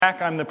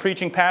Zach. I'm the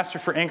preaching pastor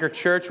for Anchor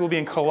Church. We'll be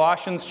in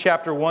Colossians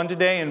chapter 1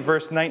 today in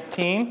verse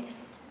 19.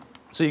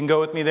 So you can go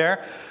with me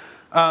there.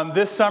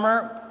 This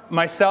summer,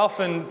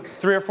 myself and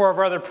 3 or 4 of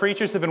our other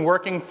preachers have been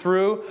working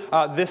through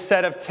this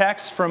set of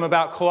texts from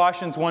about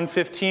Colossians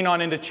 1:15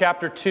 on into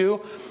chapter 2.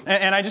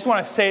 And I just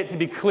want to say it to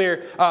be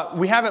clear.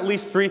 We have at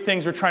least 3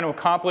 things we're trying to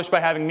accomplish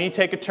by having me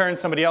take a turn,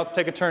 somebody else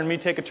take a turn, me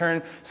take a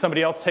turn,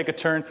 somebody else take a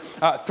turn.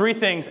 3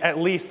 things at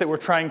least that we're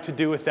trying to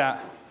do with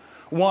that.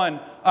 1,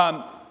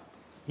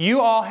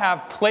 you all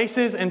have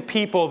places and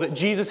people that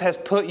Jesus has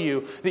put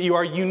you, that you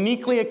are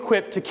uniquely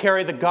equipped to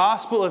carry the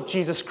gospel of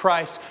Jesus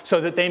Christ so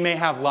that they may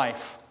have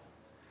life.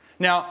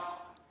 Now,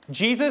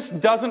 Jesus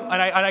doesn't,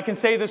 and I can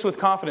say this with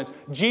confidence,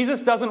 Jesus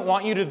doesn't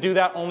want you to do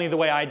that only the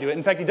way I do it.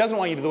 In fact, He doesn't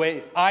want you to do the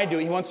way I do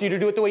it. He wants you to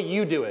do it the way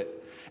you do it.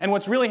 And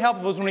what's really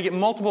helpful is when we get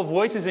multiple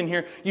voices in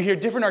here, you hear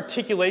different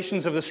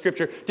articulations of the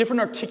Scripture,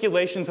 different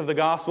articulations of the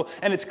gospel.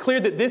 And it's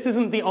clear that this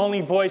isn't the only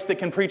voice that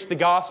can preach the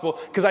gospel,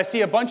 because I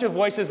see a bunch of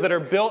voices that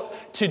are built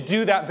to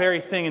do that very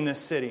thing in this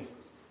city.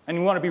 And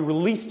we want to be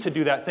released to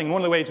do that thing.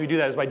 One of the ways we do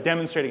that is by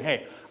demonstrating,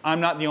 hey, I'm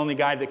not the only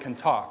guy that can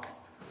talk.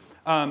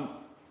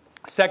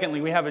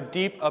 Secondly, we have a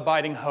deep,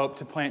 abiding hope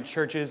to plant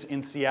churches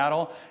in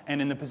Seattle and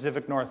in the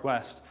Pacific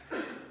Northwest.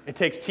 It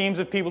takes teams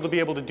of people to be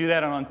able to do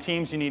that, and on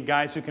teams you need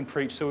guys who can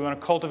preach. So we want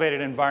to cultivate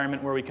an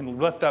environment where we can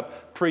lift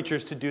up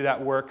preachers to do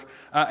that work.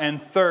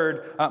 And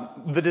third,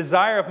 the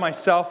desire of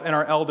myself and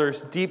our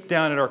elders deep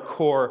down at our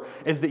core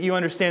is that you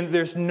understand that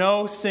there's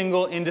no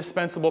single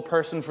indispensable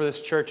person for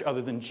this church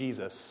other than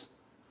Jesus.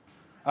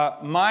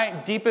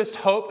 My deepest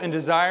hope and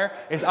desire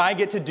is I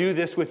get to do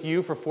this with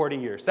you for 40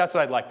 years. That's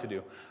what I'd like to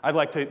do. I'd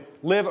like to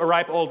live a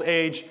ripe old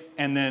age,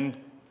 and then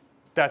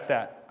that's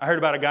that. I heard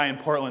about a guy in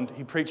Portland.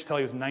 He preached till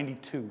he was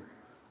 92.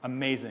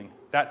 Amazing.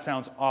 That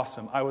sounds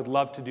awesome. I would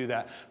love to do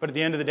that. But at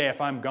the end of the day,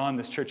 if I'm gone,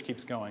 this church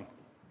keeps going.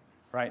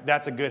 Right?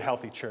 That's a good,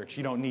 healthy church.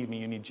 You don't need me.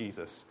 You need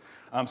Jesus.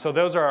 So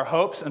those are our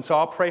hopes. And so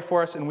I'll pray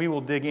for us, and we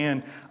will dig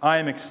in. I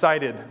am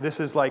excited. This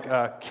is like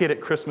a kid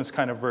at Christmas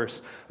kind of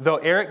verse. Though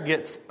Eric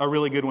gets a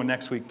really good one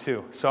next week,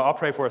 too. So I'll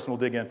pray for us, and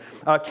we'll dig in.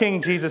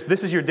 King Jesus,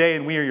 this is your day,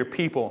 and we are your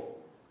people.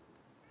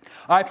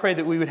 I pray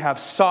that we would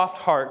have soft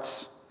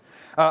hearts.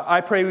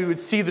 I pray we would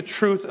see the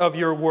truth of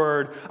your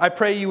word. I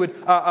pray you would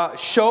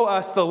show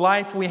us the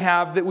life we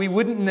have, that we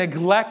wouldn't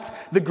neglect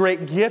the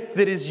great gift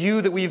that is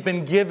you that we've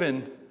been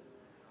given.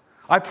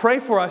 I pray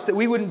for us that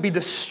we wouldn't be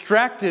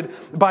distracted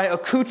by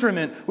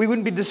accoutrement. We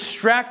wouldn't be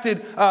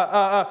distracted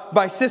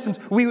by systems.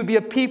 We would be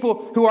a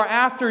people who are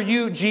after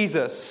you,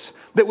 Jesus.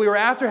 That we were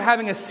after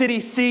having a city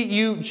see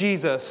you,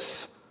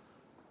 Jesus.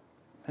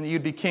 And that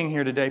you'd be king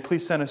here today.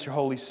 Please send us your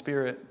Holy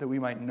Spirit that we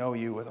might know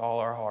you with all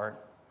our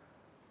heart.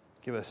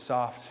 Give us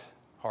soft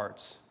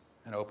hearts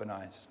and open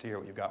eyes to hear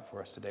what you've got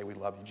for us today. We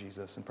love you,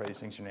 Jesus, and pray these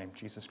things in your name,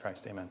 Jesus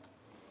Christ. Amen.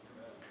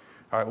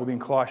 All right, we'll be in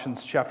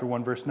Colossians chapter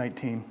 1, verse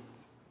 19.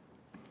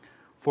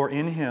 For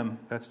in him,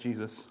 that's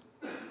Jesus,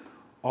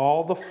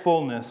 all the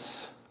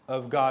fullness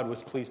of God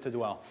was pleased to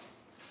dwell.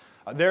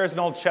 There is an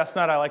old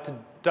chestnut I like to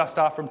dust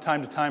off from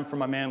time to time from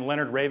my man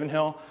Leonard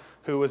Ravenhill,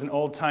 who was an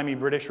old-timey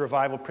British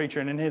revival preacher.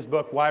 And in his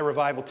book, Why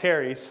Revival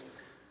Tarries,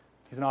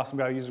 he's an awesome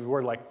guy who uses a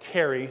word like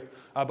tarry.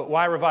 But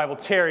Why Revival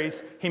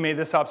Tarries, he made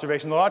this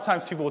observation. A lot of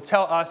times people will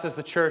tell us as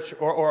the church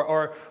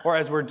or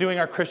as we're doing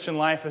our Christian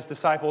life as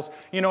disciples,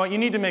 you know what, you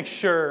need to make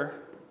sure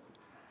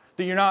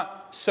that you're not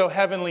so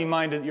heavenly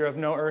minded that you're of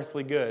no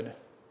earthly good. Have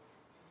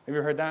you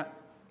ever heard that?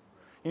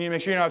 You need to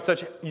make sure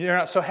you're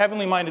not so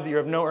heavenly minded that you're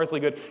of no earthly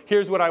good.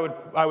 Here's what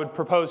I would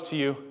propose to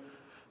you.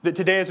 That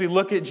today as we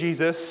look at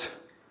Jesus,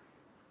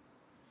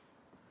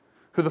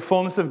 who the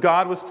fullness of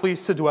God was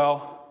pleased to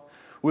dwell,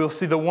 we'll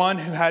see the one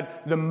who had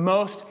the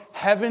most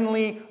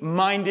heavenly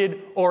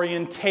minded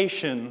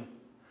orientation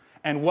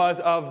and was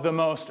of the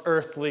most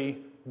earthly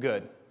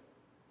good.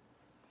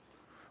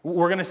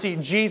 We're going to see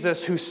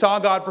Jesus who saw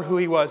God for who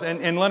he was.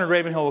 And Leonard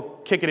Ravenhill will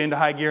kick it into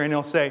high gear and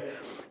he'll say,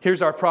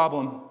 here's our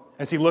problem.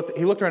 As he looked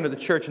around at the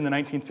church in the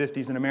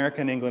 1950s in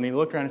America and England, he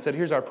looked around and said,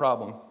 here's our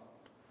problem.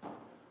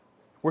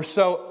 We're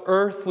so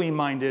earthly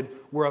minded,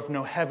 we're of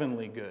no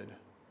heavenly good.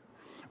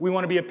 We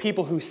want to be a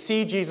people who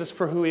see Jesus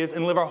for who he is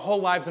and live our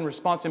whole lives in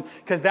response to him,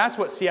 because that's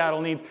what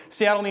Seattle needs.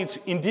 Seattle needs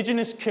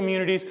indigenous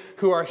communities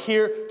who are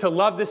here to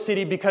love this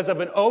city because of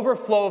an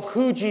overflow of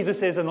who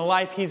Jesus is and the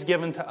life he's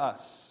given to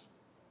us.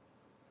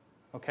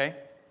 Okay?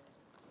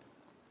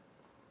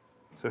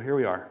 So here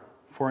we are.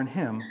 For in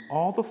him,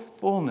 all the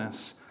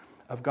fullness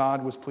of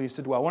God was pleased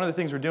to dwell. One of the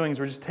things we're doing is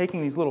we're just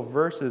taking these little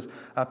verses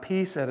a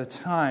piece at a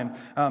time.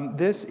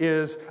 This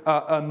is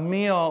a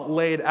meal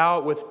laid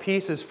out with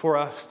pieces for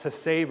us to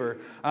savor.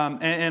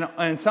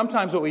 And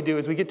sometimes what we do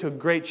is we get to a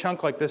great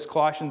chunk like this,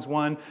 Colossians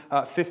 1,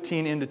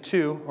 15 into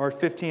 2, or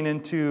 15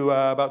 into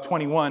about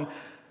 21.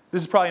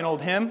 This is probably an old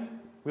hymn.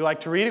 We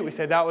like to read it. We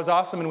say, that was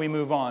awesome, and we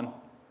move on.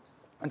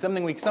 And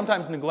something we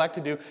sometimes neglect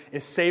to do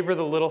is savor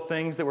the little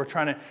things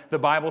that the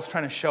Bible's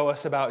trying to show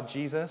us about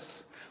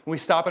Jesus. We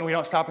stop and we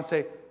don't stop and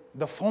say,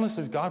 the fullness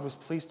of God was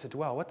pleased to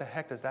dwell. What the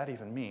heck does that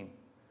even mean?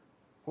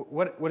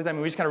 What does that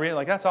mean? We just kind of read it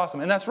like, that's awesome.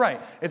 And that's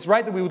right. It's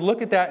right that we would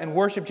look at that and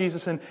worship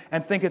Jesus and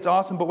think it's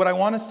awesome. But what I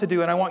want us to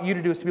do, and I want you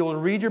to do, is to be able to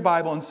read your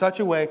Bible in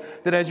such a way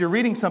that as you're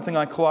reading something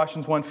like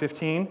Colossians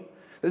 1:15,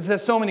 it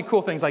says so many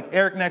cool things, like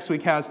Eric next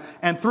week has,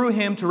 and through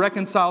him to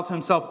reconcile to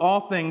himself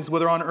all things,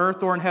 whether on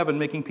earth or in heaven,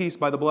 making peace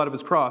by the blood of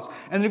his cross.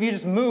 And then if you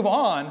just move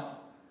on,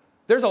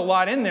 there's a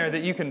lot in there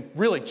that you can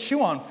really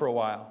chew on for a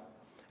while.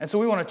 And so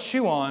we want to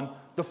chew on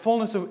the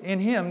fullness of, in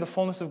him, the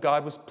fullness of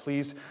God was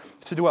pleased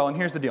to dwell. And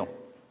here's the deal.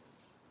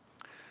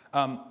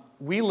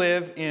 We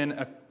live in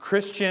a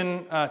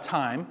Christian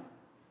time,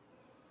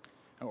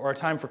 or a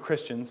time for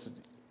Christians,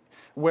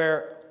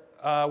 where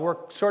we're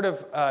sort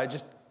of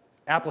just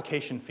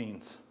application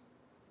fiends.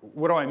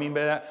 What do I mean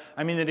by that?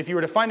 I mean that if you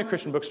were to find a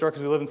Christian bookstore,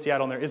 because we live in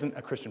Seattle and there isn't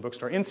a Christian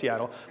bookstore in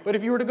Seattle, but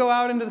if you were to go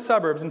out into the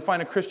suburbs and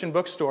find a Christian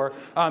bookstore,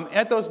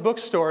 at those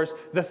bookstores,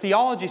 the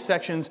theology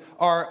sections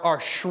are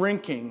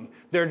shrinking.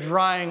 They're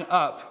drying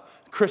up.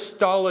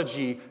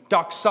 Christology,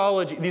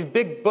 doxology, these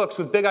big books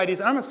with big ideas.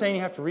 And I'm not saying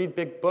you have to read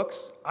big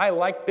books. I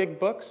like big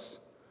books.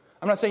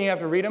 I'm not saying you have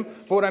to read them.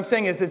 But what I'm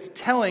saying is it's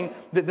telling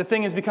that the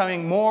thing is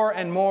becoming more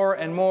and more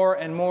and more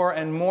and more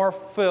and more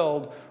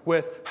filled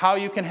with how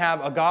you can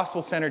have a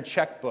gospel-centered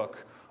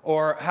checkbook,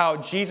 or how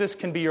Jesus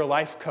can be your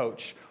life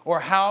coach, or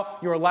how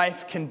your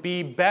life can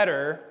be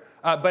better.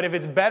 But if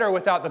it's better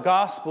without the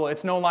gospel,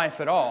 it's no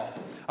life at all.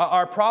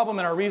 Our problem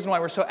and our reason why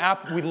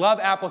we love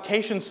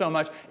application so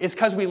much is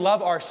because we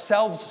love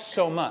ourselves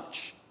so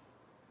much.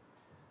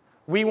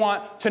 I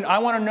want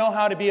to know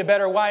how to be a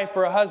better wife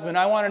or a husband.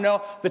 I want to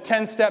know the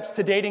 10 steps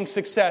to dating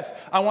success.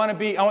 I want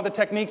the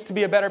techniques to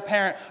be a better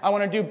parent. I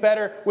want to do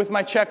better with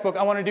my checkbook.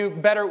 I want to do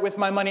better with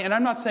my money. And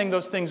I'm not saying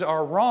those things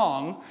are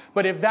wrong,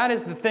 but if that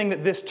is the thing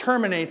that this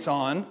terminates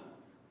on,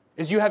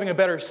 is you having a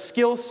better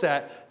skill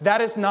set,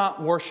 that is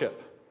not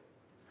worship.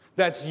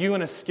 That's you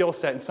and a skill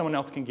set, and someone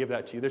else can give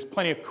that to you. There's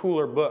plenty of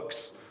cooler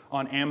books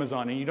on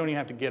Amazon, and you don't even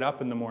have to get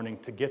up in the morning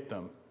to get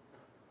them.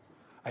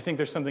 I think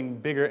there's something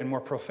bigger and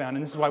more profound,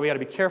 and this is why we got to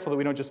be careful that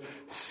we don't just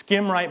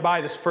skim right by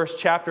this first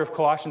chapter of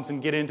Colossians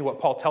and get into what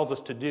Paul tells us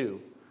to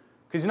do.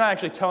 Because he's not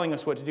actually telling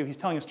us what to do. He's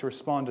telling us to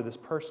respond to this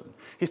person.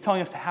 He's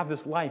telling us to have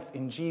this life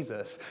in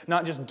Jesus,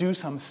 not just do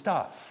some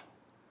stuff.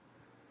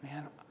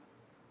 Man,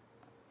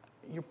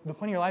 the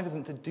point of your life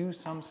isn't to do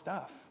some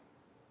stuff.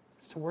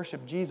 It's to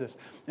worship Jesus.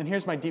 And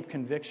here's my deep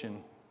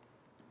conviction.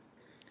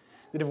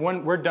 That if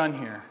we're done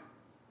here,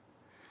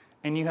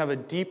 and you have a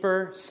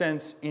deeper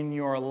sense in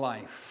your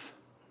life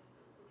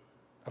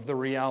of the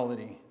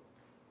reality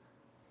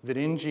that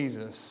in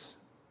Jesus,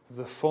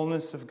 the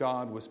fullness of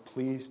God was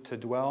pleased to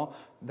dwell,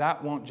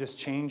 that won't just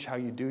change how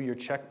you do your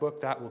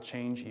checkbook, that will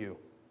change you.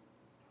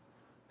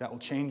 That will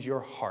change your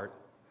heart.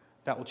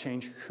 That will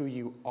change who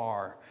you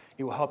are.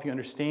 It will help you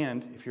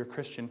understand, if you're a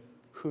Christian,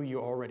 who you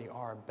already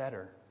are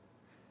better.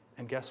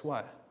 And guess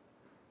what?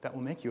 That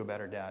will make you a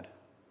better dad.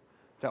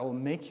 That will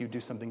make you do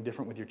something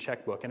different with your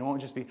checkbook. And it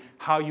won't just be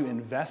how you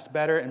invest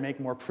better and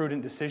make more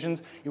prudent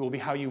decisions. It will be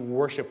how you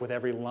worship with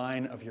every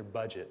line of your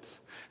budget.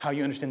 How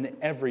you understand that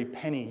every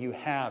penny you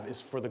have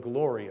is for the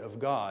glory of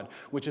God,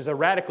 which is a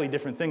radically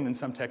different thing than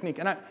some technique.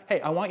 And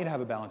I want you to have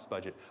a balanced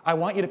budget. I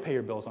want you to pay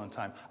your bills on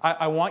time.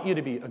 I want you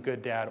to be a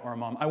good dad or a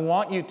mom. I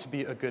want you to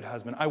be a good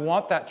husband. I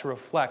want that to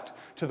reflect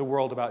to the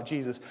world about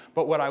Jesus.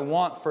 But what I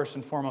want first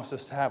and foremost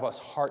is to have us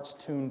hearts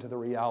tuned to the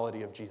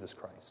reality of Jesus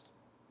Christ.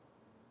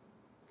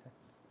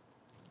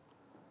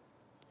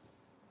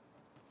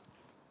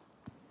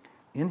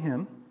 In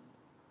him,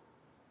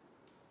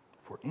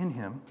 for in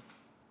him,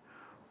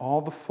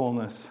 all the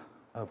fullness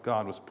of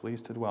God was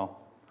pleased to dwell.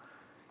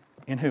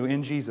 In who?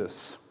 In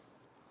Jesus.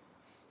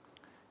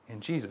 In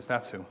Jesus,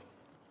 that's who.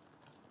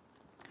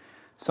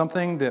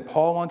 Something that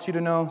Paul wants you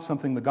to know,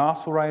 something the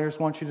gospel writers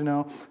want you to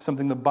know,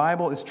 something the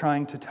Bible is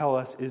trying to tell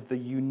us is the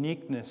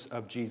uniqueness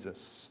of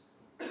Jesus.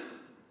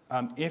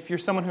 If you're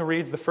someone who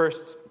reads the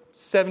first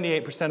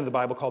 78% of the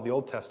Bible called the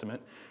Old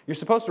Testament, you're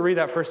supposed to read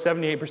that first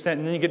 78%,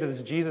 and then you get to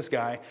this Jesus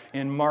guy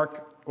in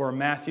Mark or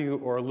Matthew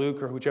or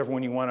Luke or whichever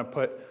one you want to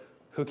put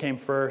who came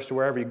first or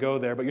wherever you go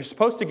there. But you're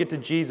supposed to get to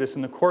Jesus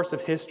in the course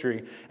of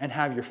history and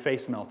have your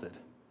face melted.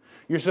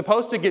 You're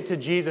supposed to get to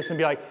Jesus and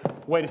be like,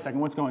 wait a second,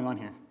 what's going on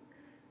here?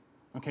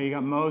 Okay, you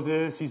got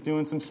Moses, he's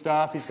doing some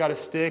stuff, he's got a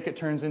stick, it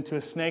turns into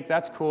a snake,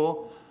 that's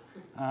cool.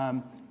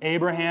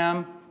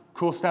 Abraham,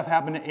 cool stuff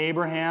happened to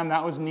Abraham.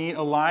 That was neat.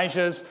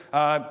 Elijah's,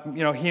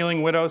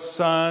 healing widows'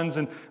 sons,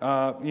 and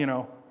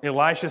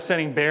Elisha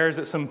sending bears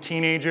at some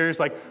teenagers.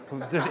 Like,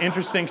 there's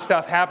interesting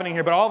stuff happening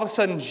here. But all of a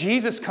sudden,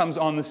 Jesus comes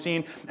on the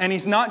scene, and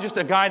he's not just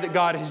a guy that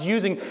God is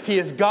using. He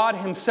is God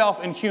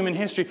himself in human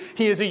history.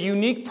 He is a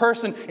unique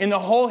person in the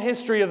whole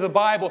history of the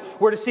Bible.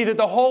 We're to see that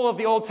the whole of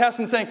the Old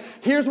Testament saying,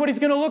 here's what he's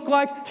going to look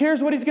like.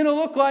 Here's what he's going to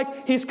look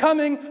like. He's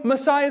coming.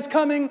 Messiah's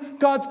coming.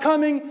 God's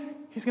coming.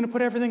 He's going to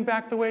put everything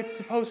back the way it's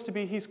supposed to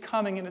be. He's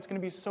coming, and it's going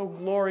to be so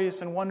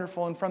glorious and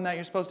wonderful. And from that,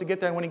 you're supposed to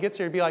get there. And when he gets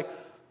here, you'd be like,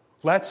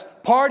 let's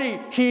party.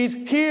 He's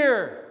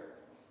here.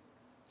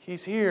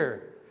 He's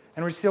here.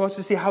 And we're supposed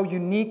to see how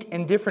unique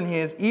and different he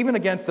is, even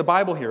against the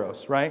Bible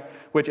heroes, right?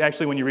 Which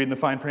actually, when you read in the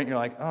fine print, you're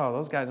like, oh,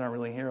 those guys aren't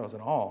really heroes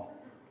at all.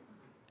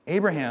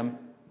 Abraham,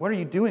 what are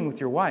you doing with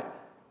your wife?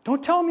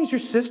 Don't tell him he's your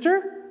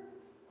sister?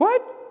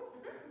 What?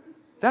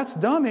 That's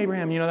dumb,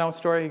 Abraham. You know that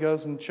story? He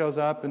goes and shows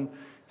up and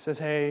says,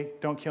 hey,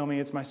 don't kill me.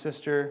 It's my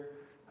sister.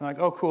 I'm like,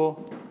 oh,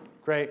 cool.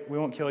 Great. We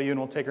won't kill you, and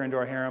we'll take her into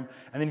our harem.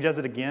 And then he does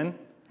it again.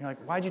 You're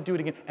like, why'd you do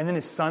it again? And then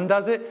his son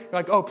does it. You're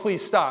like, oh,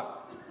 please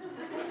stop.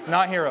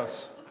 Not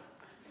heroes.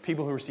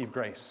 People who receive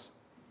grace.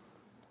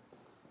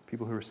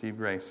 People who receive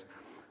grace.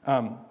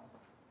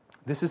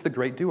 This is the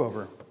great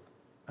do-over.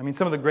 I mean,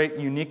 some of the great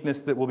uniqueness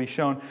that will be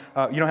shown,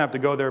 you don't have to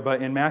go there,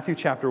 but in Matthew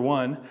chapter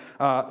 1,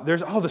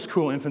 there's all this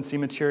cool infancy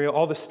material,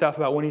 all this stuff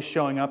about when he's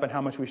showing up and how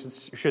much we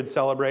should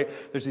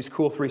celebrate. There's these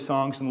cool 3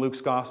 songs in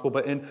Luke's gospel.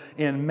 But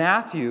in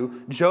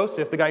Matthew,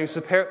 Joseph, the guy who's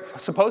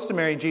supposed to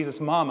marry Jesus'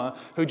 mama,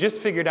 who just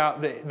figured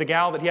out that the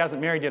gal that he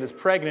hasn't married yet is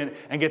pregnant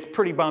and gets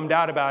pretty bummed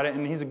out about it,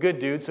 and he's a good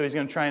dude, so he's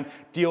going to try and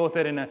deal with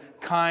it in a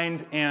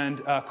kind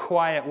and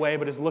quiet way,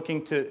 but is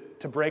looking to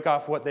break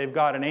off what they've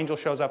got. An angel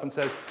shows up and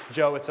says,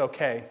 Joe, it's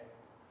okay.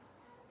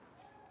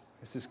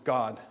 This is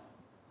God.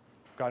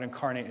 God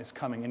incarnate is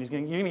coming. And you're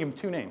going to give him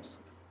 2 names.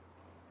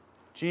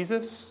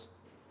 Jesus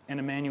and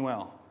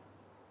Emmanuel.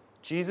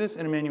 Jesus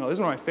and Emmanuel. This is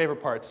one of my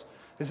favorite parts.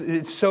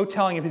 It's so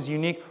telling of his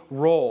unique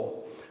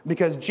role.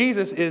 Because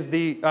Jesus is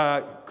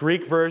the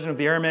Greek version of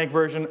the Aramaic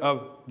version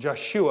of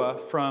Joshua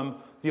from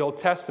the Old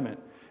Testament.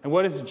 And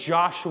what does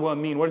Joshua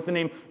mean? What does the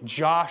name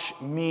Josh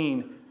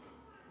mean?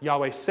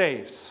 Yahweh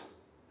saves.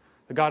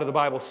 The God of the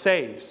Bible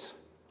saves.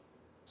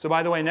 So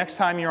by the way, next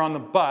time you're on the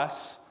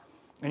bus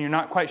and you're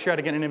not quite sure how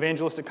to get an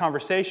evangelistic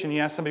conversation,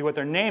 you ask somebody what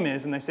their name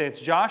is, and they say it's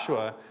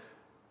Joshua.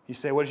 You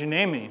say, what does your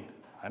name mean?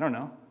 I don't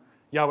know.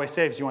 Yahweh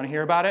saves. You want to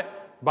hear about it?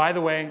 By the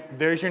way,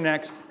 there's your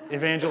next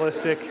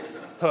evangelistic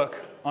hook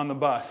on the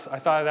bus. I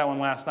thought of that one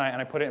last night,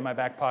 and I put it in my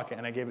back pocket,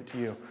 and I gave it to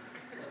you.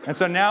 And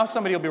so now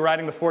somebody will be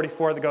riding the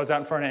 44 that goes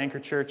out in front of Anchor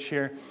Church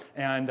here,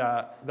 and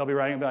they'll be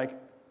riding and be like,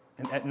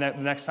 and the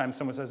next time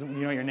someone says, you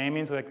know what your name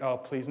means? They're like, oh,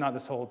 please, not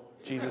this whole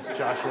Jesus,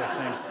 Joshua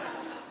thing.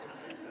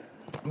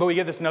 But we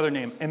get this another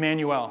name,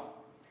 Emmanuel,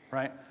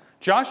 right?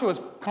 Joshua is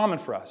common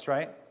for us,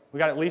 right? We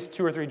got at least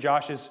 2 or 3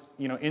 Joshes,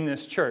 in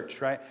this church,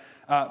 right?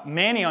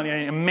 Manny on the other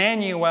hand,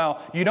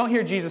 Emmanuel. You don't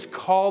hear Jesus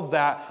called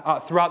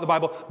that throughout the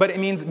Bible, but it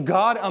means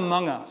God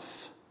among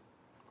us,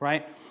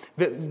 right?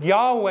 That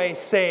Yahweh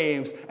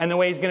saves, and the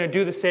way he's going to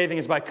do the saving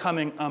is by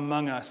coming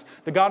among us.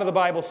 The God of the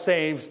Bible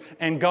saves,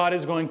 and God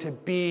is going to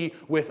be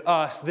with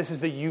us. This is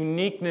the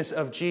uniqueness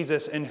of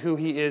Jesus and who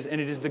he is, and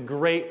it is the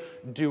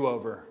great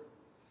do-over.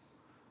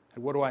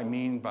 And what do I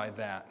mean by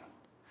that?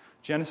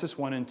 Genesis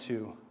 1 and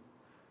 2.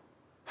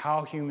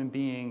 How human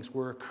beings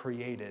were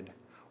created.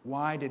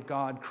 Why did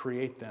God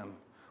create them?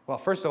 Well,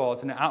 first of all,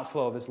 it's an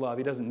outflow of his love.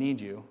 He doesn't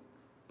need you,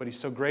 but he's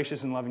so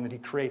gracious and loving that he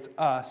creates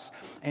us,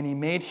 and he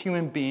made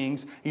human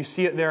beings, you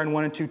see it there in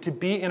 1 and 2, to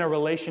be in a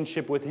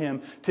relationship with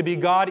him, to be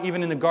God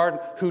even in the garden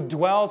who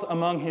dwells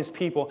among his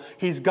people.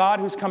 He's God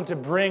who's come to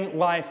bring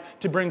life,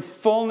 to bring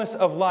fullness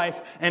of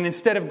life, and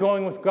instead of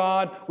going with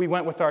God, we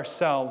went with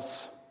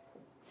ourselves.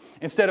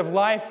 Instead of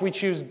life, we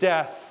choose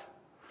death.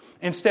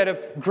 Instead of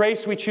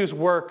grace, we choose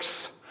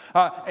works.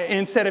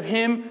 Instead of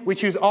him, we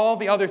choose all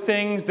the other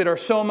things that are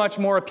so much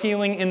more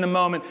appealing in the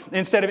moment.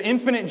 Instead of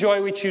infinite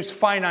joy, we choose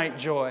finite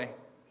joy.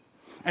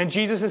 And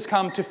Jesus has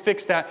come to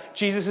fix that.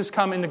 Jesus has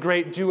come in the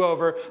great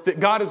do-over. That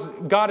God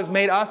has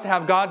made us to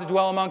have God to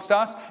dwell amongst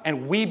us,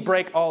 and we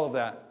break all of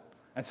that.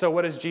 And so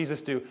what does Jesus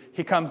do?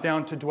 He comes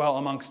down to dwell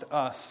amongst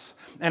us.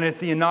 And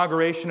it's the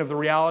inauguration of the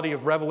reality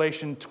of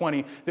Revelation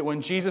 20, that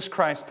when Jesus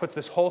Christ puts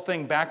this whole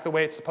thing back the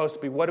way it's supposed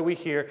to be, what do we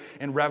hear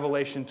in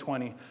Revelation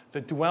 20?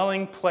 The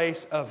dwelling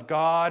place of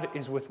God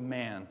is with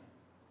man.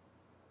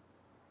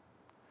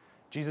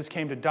 Jesus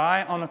came to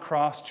die on the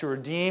cross to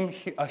redeem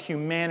a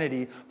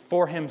humanity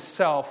for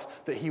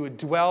himself, that he would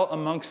dwell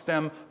amongst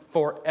them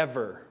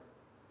forever.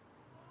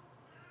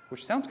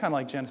 Which sounds kind of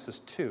like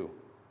Genesis 2.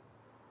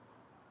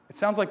 It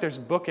sounds like there's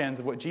bookends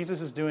of what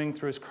Jesus is doing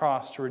through his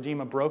cross to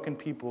redeem a broken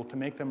people, to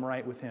make them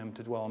right with him,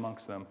 to dwell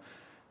amongst them.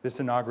 This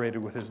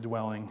inaugurated with his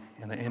dwelling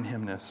and the in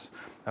himness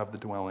of the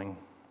dwelling.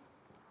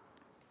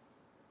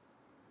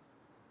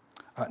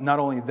 Not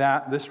only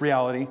that, this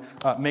reality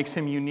makes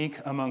him unique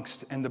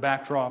amongst and the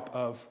backdrop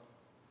of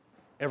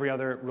every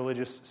other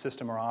religious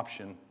system or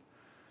option.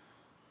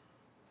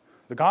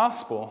 The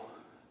gospel,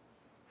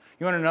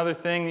 you want another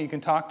thing that you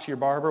can talk to your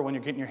barber when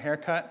you're getting your hair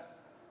cut?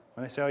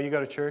 When they say, oh, you go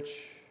to church?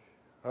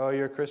 Oh,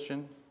 you're a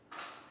Christian?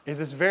 Is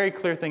this very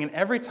clear thing. And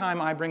every time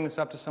I bring this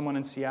up to someone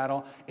in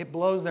Seattle, it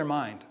blows their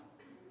mind.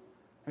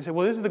 They say,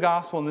 well, this is the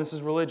gospel and this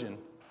is religion.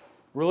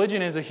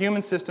 Religion is a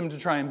human system to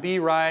try and be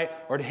right,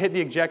 or to hit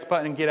the eject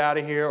button and get out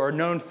of here, or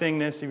known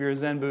thingness if you're a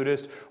Zen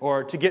Buddhist,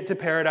 or to get to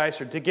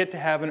paradise, or to get to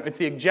heaven. It's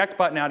the eject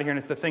button out of here, and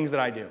it's the things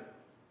that I do.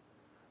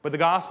 But the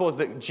gospel is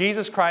that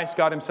Jesus Christ,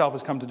 God himself,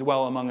 has come to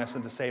dwell among us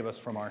and to save us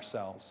from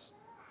ourselves.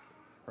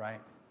 Right?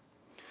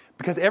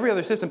 Because every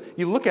other system,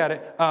 you look at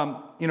it,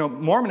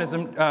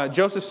 Mormonism,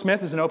 Joseph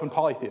Smith is an open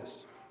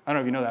polytheist. I don't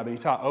know if you know that, but he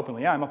taught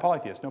openly, yeah, I'm a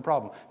polytheist, no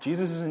problem.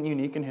 Jesus isn't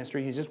unique in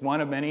history. He's just one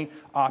of many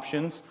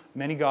options,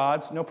 many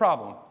gods, no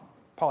problem.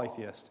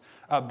 Polytheist.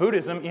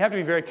 Buddhism, you have to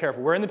be very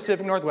careful. We're in the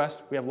Pacific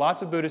Northwest. We have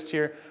lots of Buddhists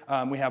here.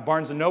 We have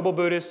Barnes & Noble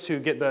Buddhists who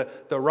get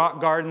the rock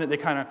garden that they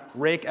kind of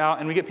rake out.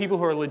 And we get people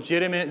who are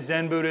legitimate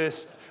Zen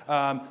Buddhists,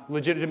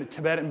 legitimate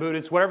Tibetan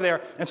Buddhists, whatever they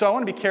are. And so I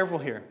want to be careful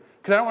here.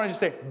 Because I don't want to just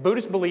say,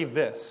 Buddhists believe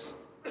this.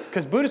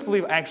 Because Buddhists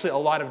believe actually a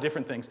lot of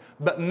different things.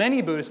 But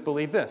many Buddhists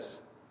believe this.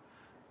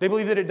 They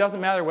believe that it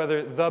doesn't matter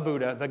whether the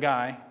Buddha, the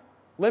guy,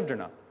 lived or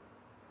not.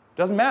 It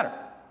doesn't matter.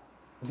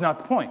 It's not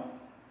the point.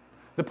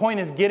 The point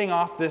is getting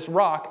off this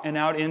rock and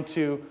out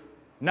into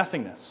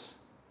nothingness,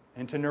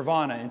 into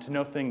nirvana, into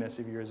no-thingness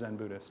if you're a Zen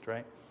Buddhist,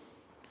 right?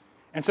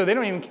 And so they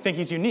don't even think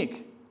he's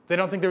unique. They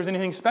don't think there was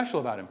anything special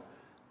about him.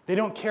 They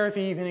don't care if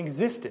he even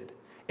existed.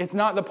 It's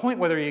not the point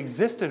whether he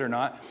existed or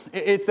not.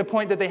 It's the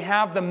point that they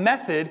have the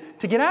method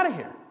to get out of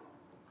here.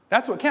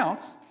 That's what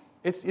counts.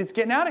 It's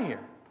getting out of here.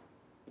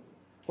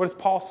 What does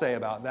Paul say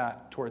about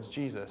that towards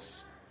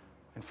Jesus?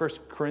 In 1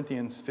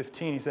 Corinthians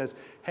 15, he says,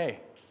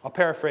 hey, I'll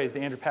paraphrase the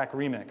Andrew Pack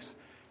remix.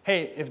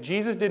 Hey, if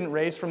Jesus didn't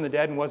raise from the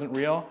dead and wasn't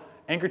real,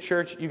 Anchor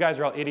Church, you guys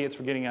are all idiots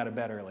for getting out of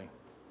bed early.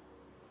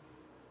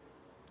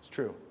 It's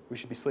true. We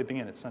should be sleeping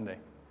in. It's Sunday,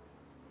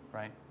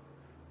 right?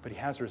 But he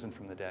has risen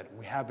from the dead.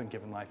 We have been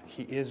given life.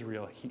 He is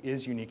real. He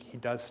is unique. He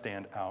does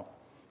stand out.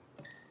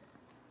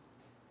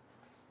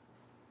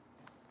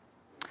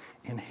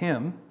 In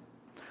him,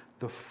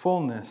 the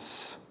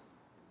fullness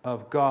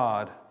of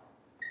God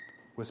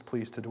was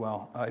pleased to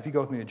dwell. If you go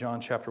with me to John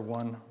chapter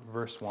 1,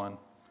 verse 1.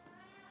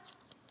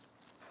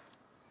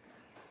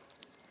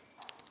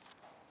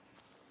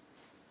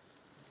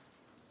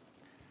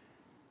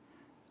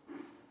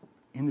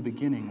 In the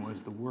beginning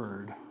was the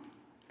Word,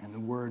 and the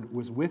Word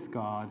was with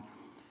God,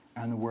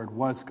 and the Word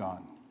was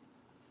God.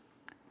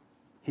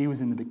 He was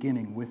in the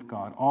beginning with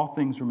God. All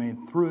things were made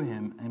through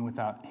him, and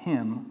without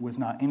him was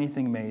not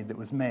anything made that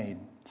was made.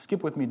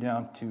 Skip with me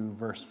down to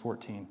verse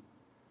 14.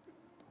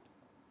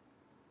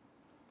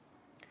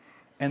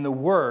 And the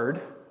Word,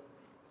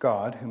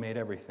 God, who made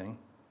everything,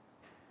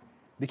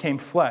 became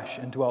flesh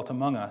and dwelt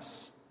among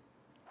us.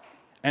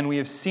 And we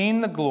have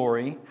seen the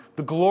glory.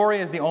 The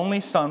glory is the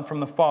only Son from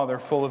the Father,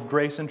 full of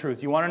grace and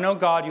truth. You want to know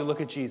God, you look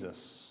at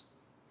Jesus.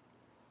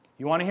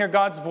 You want to hear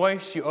God's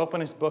voice, you open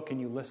his book and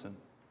you listen.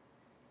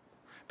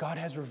 God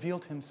has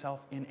revealed himself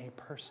in a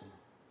person.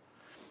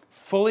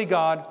 Fully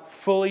God,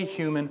 fully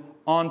human,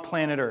 on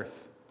planet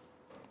Earth.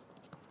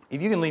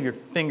 If you can leave your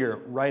finger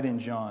right in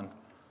John,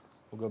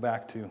 we'll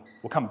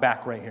come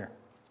back right here.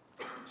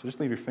 So just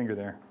leave your finger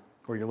there,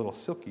 or your little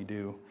silky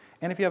do.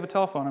 And if you have a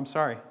telephone, I'm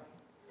sorry.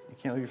 You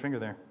can't leave your finger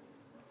there.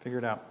 Figure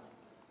it out.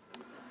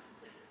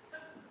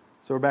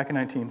 So we're back in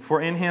 19.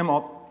 For in him,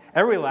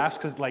 everybody laughs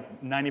because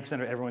like 90%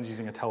 of everyone's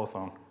using a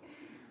telephone.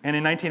 And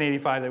in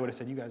 1985, they would have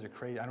said, you guys are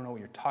crazy. I don't know what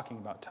you're talking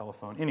about,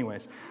 telephone.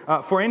 Anyways,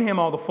 for in him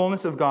all the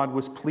fullness of God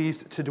was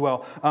pleased to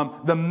dwell.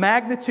 The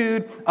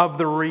magnitude of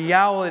the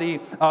reality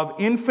of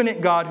infinite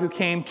God who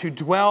came to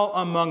dwell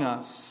among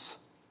us.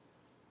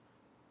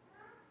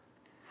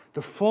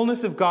 The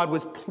fullness of God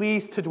was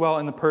pleased to dwell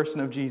in the person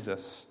of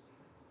Jesus.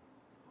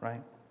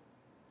 Right?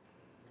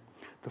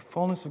 The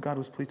fullness of God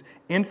was pleased.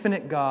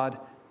 Infinite God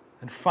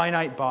and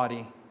finite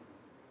body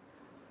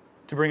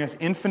to bring us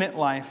infinite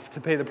life,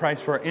 to pay the price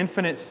for our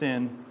infinite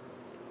sin,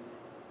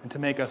 and to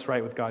make us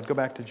right with God. Go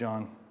back to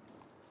John.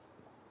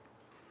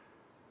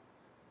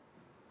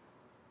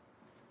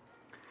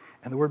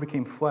 And the Word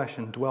became flesh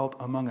and dwelt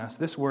among us.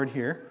 This word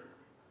here,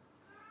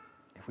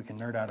 if we can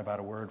nerd out about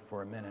a word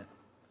for a minute.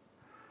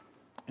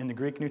 In the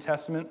Greek New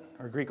Testament,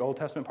 or Greek Old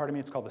Testament,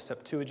 it's called the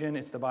Septuagint.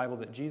 It's the Bible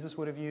that Jesus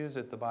would have used.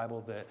 It's the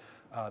Bible that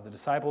the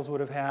disciples would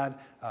have had.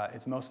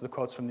 It's most of the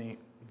quotes from the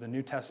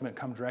New Testament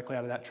come directly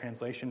out of that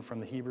translation from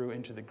the Hebrew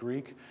into the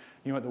Greek.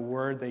 You know what the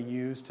word they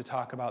use to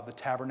talk about the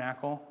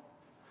tabernacle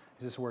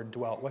is? This word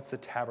dwelt. What's the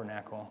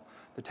tabernacle?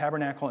 The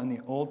tabernacle in the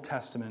Old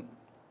Testament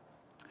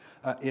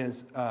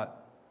is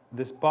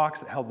this box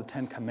that held the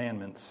Ten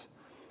Commandments.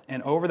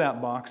 And over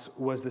that box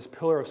was this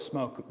pillar of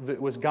smoke. That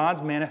was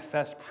God's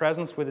manifest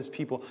presence with his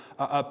people.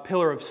 A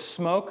pillar of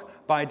smoke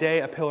by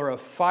day, a pillar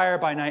of fire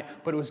by night.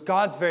 But it was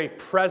God's very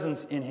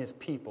presence in his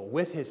people,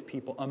 with his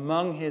people,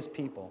 among his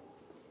people.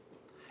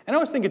 And I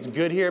always think it's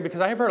good here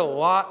because I have heard a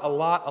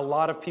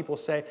lot of people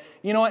say,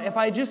 you know what, if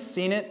I had just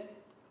seen it,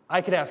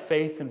 I could have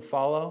faith and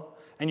follow.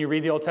 And you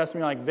read the Old Testament,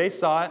 you're like, they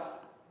saw it.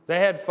 They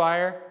had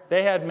fire.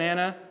 They had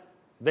manna.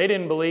 They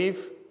didn't believe.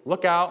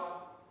 Look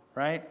out,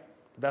 right?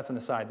 That's an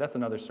aside. That's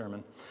another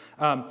sermon.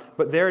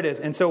 But there it is.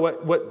 And so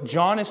what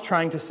John is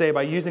trying to say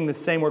by using the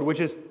same word, which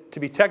is, to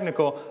be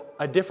technical,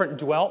 a different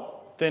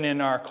dwelt than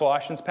in our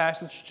Colossians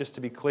passage, just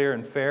to be clear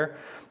and fair.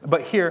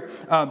 But here,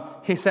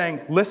 he's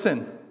saying,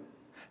 listen,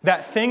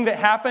 that thing that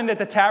happened at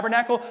the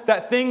tabernacle,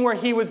 that thing where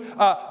he was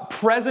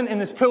present in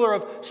this pillar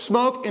of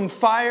smoke and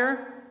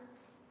fire,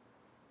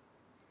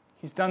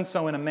 he's done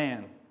so in a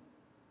man.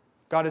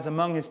 God is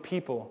among his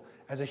people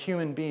as a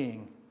human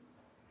being,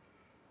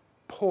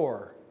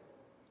 poor,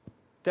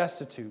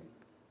 destitute,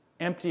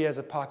 empty as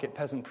a pocket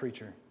peasant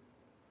preacher.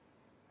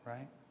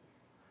 right?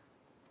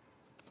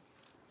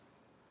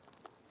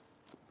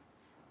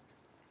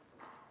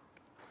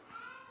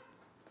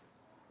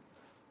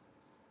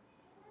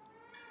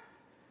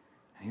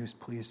 And he was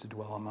pleased to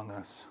dwell among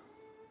us.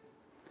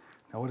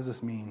 Now, what does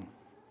this mean?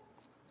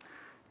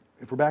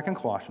 If we're back in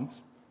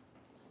Colossians,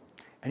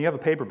 and you have a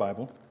paper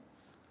Bible,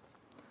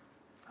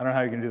 I don't know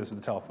how you're going to do this with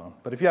the telephone,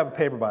 but if you have a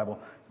paper Bible,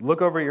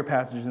 look over at your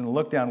passages and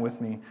look down with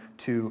me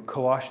to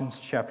Colossians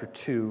chapter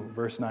 2,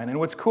 verse 9. And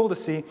what's cool to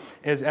see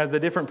is as the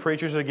different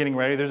preachers are getting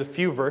ready, there's a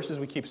few verses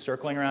we keep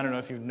circling around. I don't know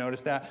if you've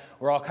noticed that.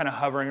 We're all kind of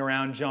hovering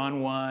around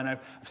John 1.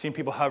 I've seen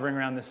people hovering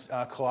around this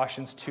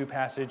Colossians 2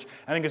 passage.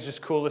 I think it's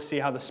just cool to see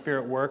how the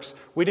Spirit works.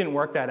 We didn't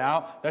work that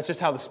out. That's just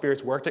how the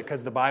Spirit's worked it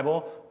because the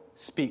Bible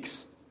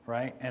speaks,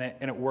 right?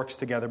 And it works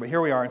together. But here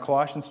we are in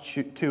Colossians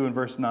 2 and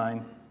verse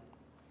 9.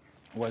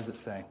 What does it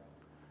say?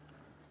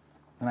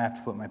 And I have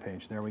to flip my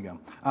page. There we go.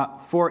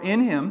 For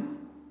in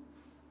him,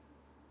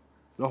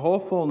 the whole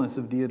fullness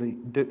of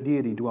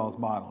deity dwells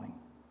bodily.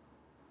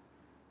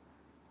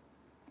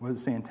 What does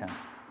it say in 10?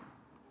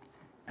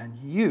 And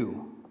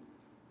you,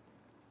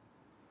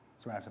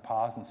 so I have to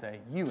pause and say,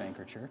 you,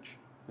 Anchor Church.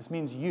 This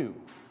means you.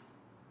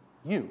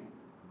 You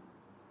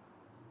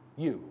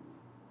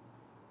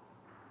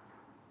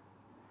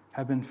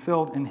have been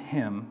filled in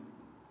him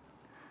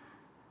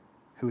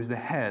who is the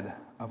head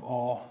of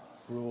all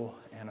rule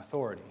and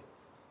authority.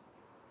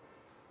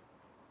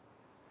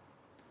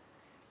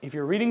 If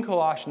you're reading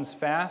Colossians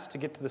fast to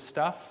get to the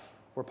stuff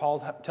where Paul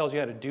tells you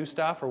how to do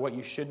stuff or what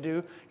you should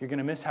do, you're going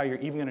to miss how you're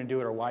even going to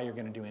do it or why you're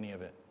going to do any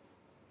of it.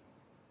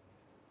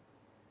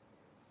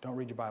 Don't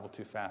read your Bible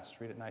too fast.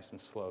 Read it nice and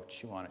slow.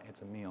 Chew on it.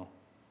 It's a meal.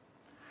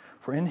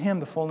 For in him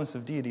the fullness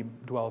of deity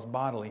dwells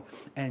bodily,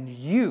 and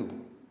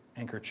you,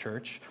 Anchor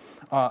Church,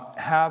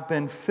 have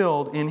been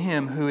filled in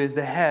him who is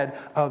the head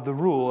of the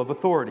rule of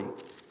authority.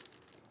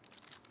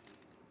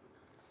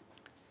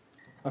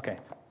 Okay.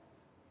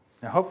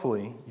 Now,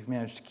 hopefully, you've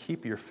managed to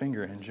keep your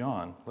finger in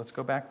John. Let's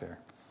go back there.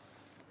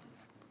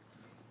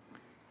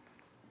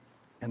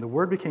 And the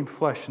Word became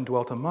flesh and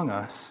dwelt among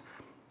us,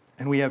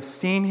 and we have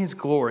seen his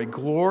glory,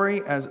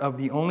 glory as of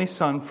the only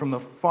Son from the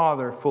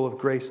Father, full of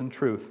grace and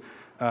truth.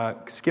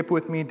 Skip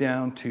with me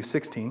down to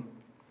 16.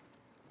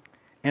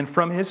 And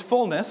from his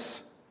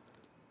fullness,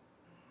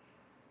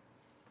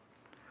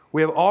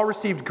 we have all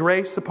received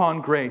grace upon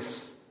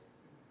grace.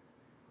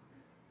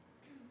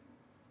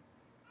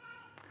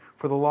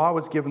 For the law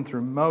was given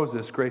through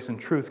Moses, grace and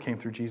truth came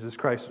through Jesus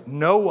Christ.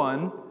 No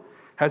one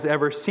has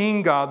ever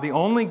seen God, the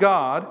only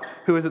God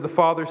who is at the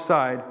Father's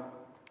side.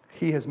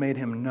 He has made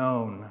him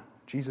known.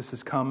 Jesus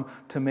has come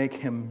to make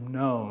him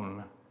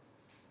known.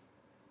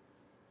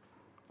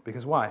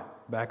 Because why?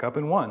 Back up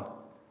in 1.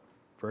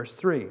 Verse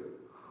 3.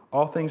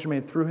 All things were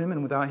made through him,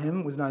 and without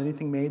him was not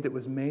anything made that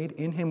was made.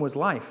 In him was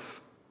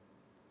life.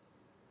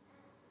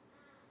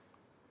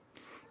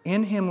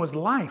 In him was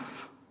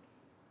life.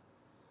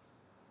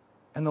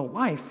 And the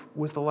life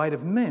was the light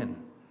of men.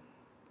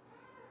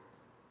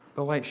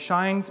 The light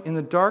shines in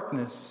the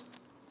darkness,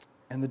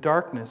 and the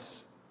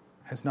darkness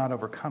has not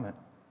overcome it.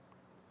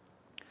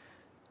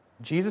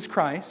 Jesus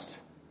Christ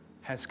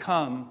has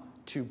come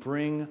to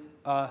bring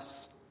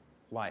us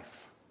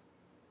life.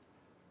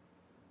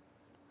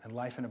 And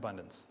life in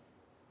abundance.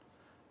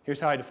 Here's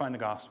how I define the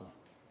gospel.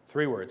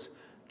 3 words.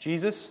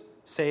 Jesus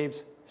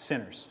saves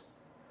sinners.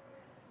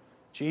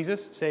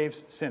 Jesus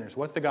saves sinners.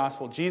 What's the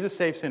gospel? Jesus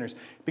saves sinners.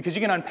 Because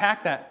you can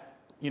unpack that,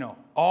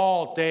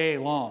 all day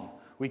long.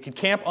 We could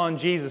camp on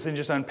Jesus and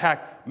just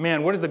unpack,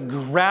 man, what does the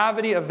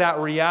gravity of that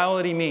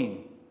reality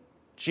mean?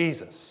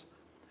 Jesus.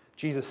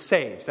 Jesus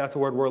saves. That's the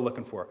word we're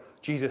looking for.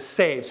 Jesus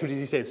saves. Who does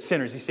he save?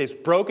 Sinners. He saves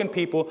broken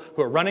people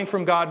who are running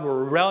from God, who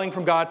are rebelling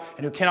from God,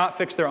 and who cannot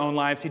fix their own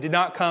lives. He did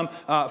not come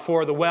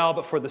for the well,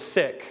 but for the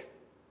sick.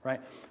 Right?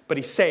 But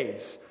he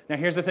saves. Now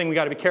here's the thing we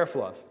got to be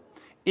careful of.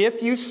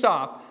 If you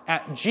stop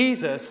at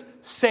Jesus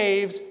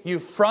saves you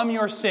from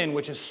your sin,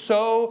 which is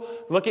so,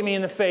 look at me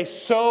in the face,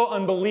 so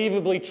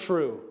unbelievably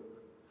true.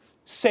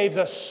 Saves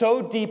us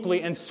so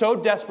deeply and so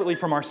desperately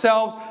from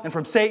ourselves and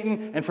from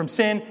Satan and from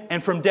sin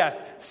and from death.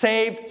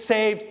 Saved,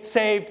 saved,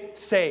 saved,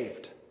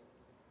 saved.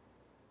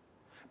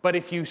 But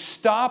if you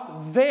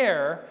stop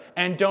there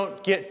and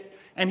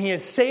and he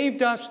has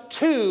saved us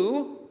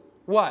to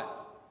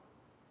what?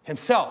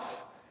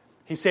 Himself.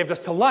 He saved us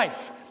to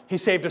life. He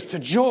saved us to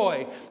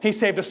joy. He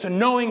saved us to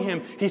knowing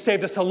him. He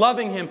saved us to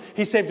loving him.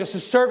 He saved us to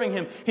serving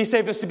him. He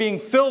saved us to being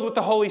filled with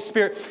the Holy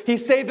Spirit. He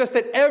saved us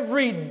that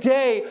every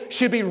day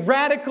should be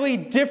radically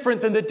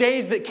different than the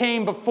days that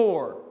came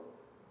before.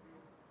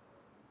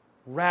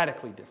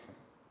 Radically different.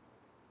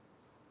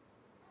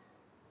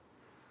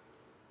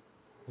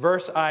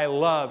 Verse I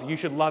love. You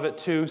should love it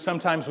too.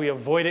 Sometimes we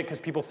avoid it because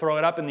people throw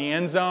it up in the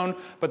end zone,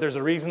 but there's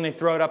a reason they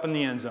throw it up in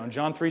the end zone.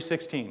 John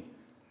 3:16.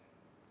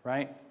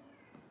 Right?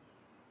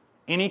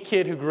 Any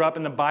kid who grew up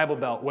in the Bible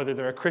Belt, whether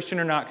they're a Christian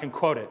or not, can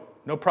quote it.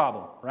 No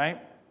problem,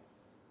 right?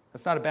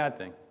 That's not a bad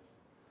thing.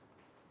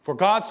 For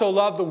God so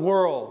loved the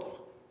world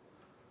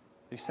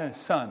that he sent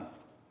his Son.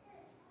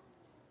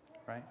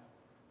 Right?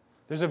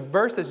 There's a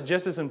verse that's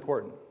just as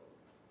important.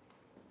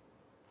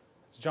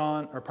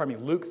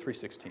 Luke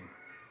 3:16.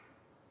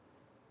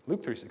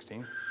 Luke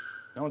 3:16.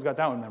 No one's got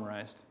that one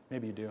memorized.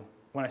 Maybe you do.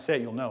 When I say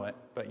it, you'll know it,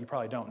 but you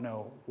probably don't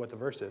know what the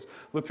verse is.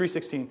 Luke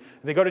 3:16.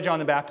 They go to John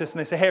the Baptist and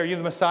they say, hey, are you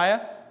the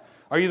Messiah?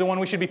 Are you the one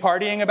we should be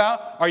partying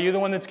about? Are you the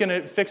one that's going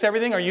to fix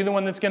everything? Are you the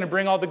one that's going to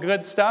bring all the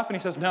good stuff? And he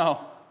says,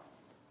 no,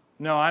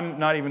 I'm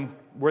not even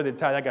worthy to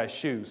tie that guy's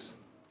shoes.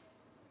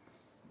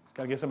 He's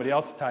got to get somebody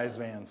else to tie his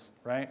Vans,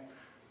 right?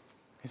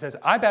 He says,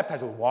 I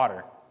baptize with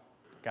water,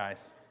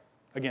 guys.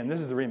 Again, this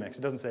is the remix.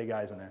 It doesn't say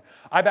guys in there.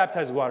 I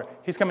baptize with water.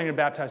 He's coming to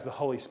baptize the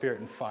Holy Spirit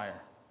in fire.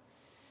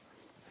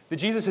 That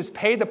Jesus has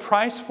paid the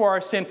price for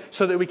our sin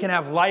so that we can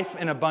have life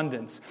in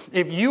abundance.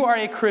 If you are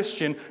a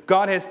Christian,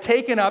 God has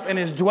taken up and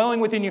is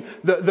dwelling within you.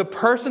 The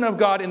person of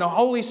God in the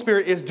Holy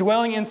Spirit is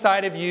dwelling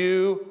inside of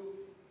you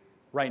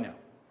right now.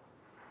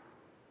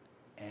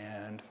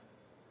 And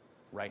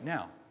right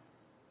now.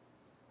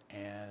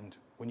 And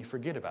when you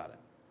forget about it.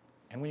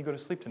 And when you go to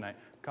sleep tonight,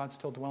 God's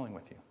still dwelling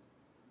with you.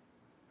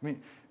 I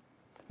mean,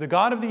 the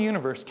God of the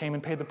universe came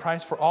and paid the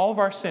price for all of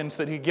our sins so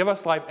that He'd give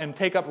us life and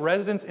take up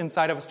residence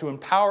inside of us to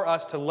empower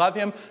us to love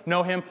Him,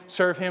 know Him,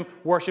 serve Him,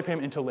 worship Him,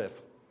 and to live.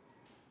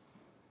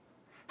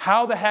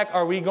 How the heck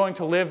are we going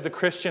to live the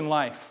Christian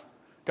life?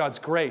 God's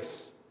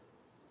grace.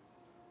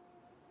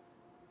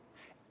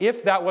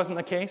 If that wasn't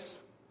the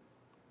case,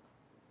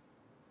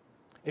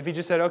 if He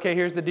just said, okay,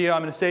 here's the deal,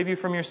 I'm going to save you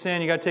from your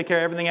sin, you got to take care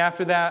of everything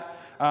after that.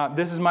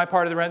 This is my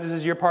part of the rent. This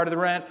is your part of the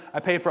rent.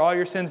 I paid for all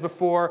your sins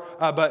before,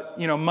 but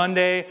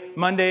Monday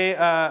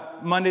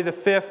the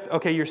 5th,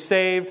 okay, you're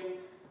saved.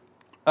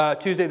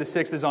 Tuesday the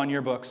 6th is on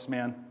your books,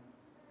 man.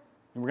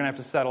 And we're going to have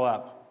to settle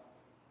up.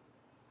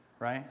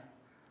 Right?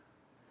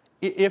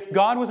 If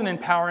God wasn't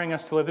empowering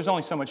us to live, there's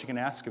only so much He can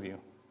ask of you.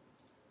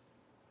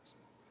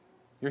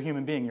 You're a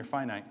human being. You're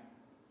finite.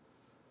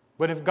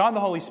 But if God the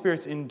Holy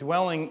Spirit's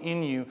indwelling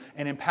in you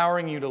and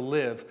empowering you to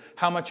live,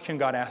 how much can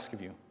God ask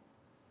of you?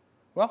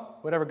 Well,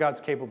 whatever God's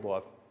capable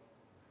of.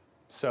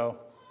 So,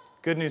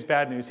 good news,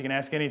 bad news, He can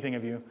ask anything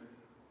of you.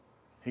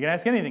 He can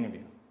ask anything of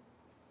you.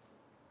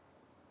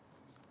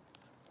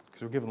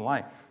 Because we're given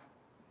life.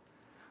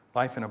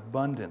 Life in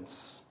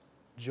abundance.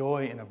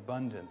 Joy in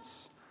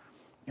abundance.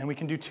 And we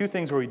can do two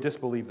things where we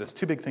disbelieve this.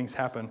 Two big things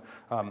happen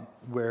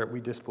where we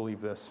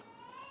disbelieve this.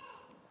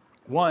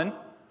 One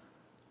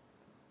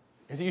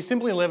is that you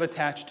simply live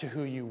attached to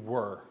who you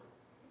were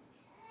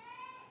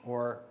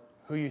or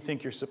who you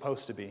think you're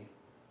supposed to be.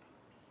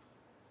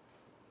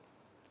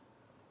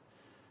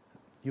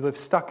 You live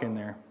stuck in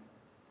there.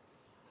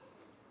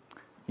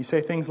 You say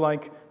things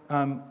like,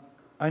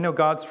 I know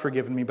God's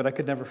forgiven me, but I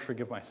could never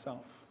forgive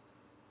myself.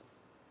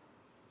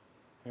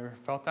 You ever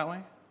felt that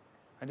way?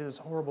 I did this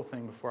horrible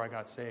thing before I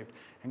got saved,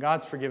 and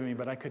God's forgiven me,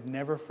 but I could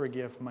never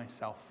forgive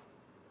myself.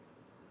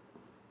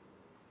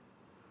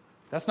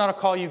 That's not a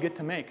call you get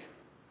to make,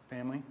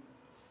 family.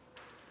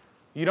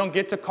 You don't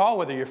get to call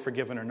whether you're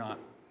forgiven or not.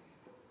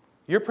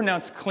 You're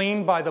pronounced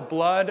clean by the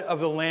blood of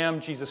the Lamb,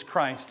 Jesus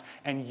Christ,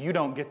 and you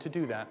don't get to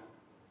do that.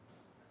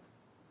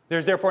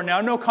 There's therefore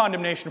now no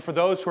condemnation for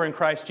those who are in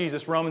Christ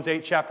Jesus. Romans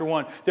 8, chapter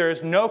 1. There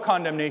is no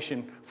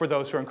condemnation for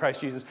those who are in Christ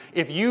Jesus.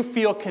 If you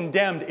feel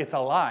condemned, it's a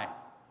lie.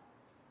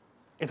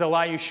 It's a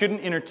lie you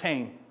shouldn't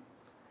entertain.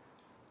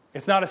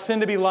 It's not a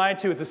sin to be lied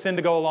to. It's a sin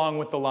to go along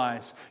with the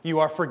lies. You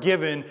are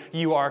forgiven.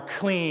 You are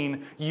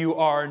clean. You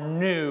are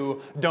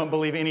new. Don't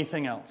believe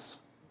anything else.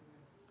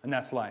 And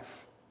that's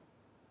life.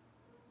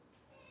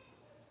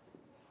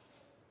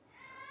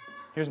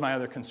 Here's my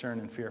other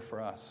concern and fear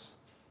for us.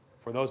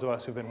 For those of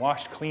us who've been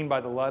washed clean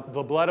by the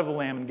blood of the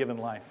Lamb and given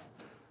life.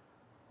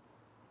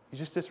 You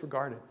just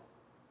disregard it.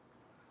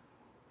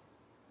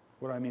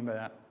 What do I mean by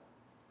that?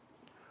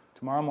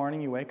 Tomorrow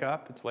morning you wake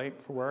up, it's late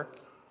for work,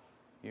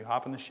 you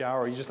hop in the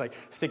shower, or you just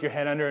stick your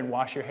head under and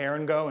wash your hair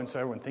and go, and so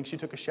everyone thinks you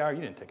took a shower.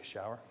 You didn't take a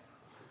shower.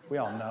 We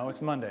all know,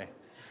 it's Monday.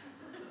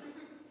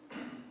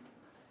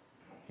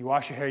 You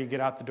wash your hair, you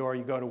get out the door,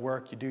 you go to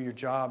work, you do your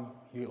job,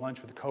 you eat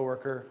lunch with a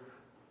coworker,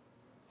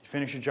 you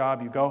finish your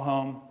job, you go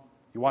home,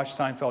 you watch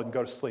Seinfeld and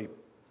go to sleep.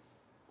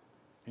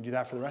 You do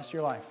that for the rest of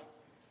your life.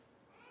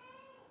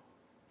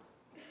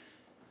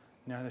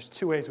 Now, there's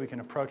two ways we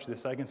can approach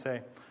this. I can say,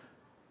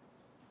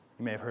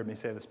 you may have heard me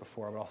say this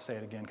before, but I'll say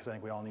it again because I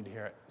think we all need to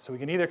hear it. So we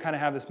can either kind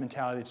of have this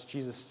mentality that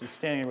Jesus is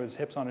standing there with his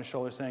hips on his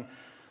shoulders saying,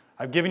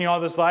 I've given you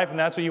all this life and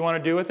that's what you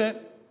want to do with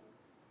it?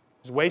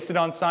 Just waste it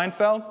on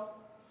Seinfeld?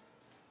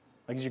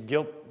 Like is your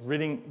guilt,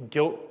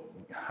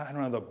 I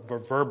don't know the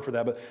verb for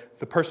that, but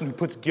the person who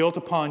puts guilt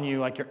upon you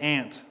like your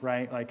aunt,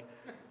 right? Like,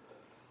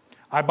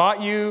 I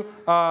bought you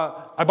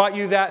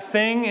that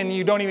thing, and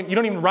you don't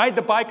even ride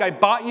the bike I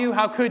bought you.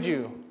 How could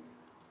you?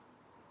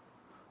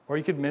 Or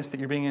you could miss that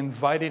you're being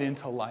invited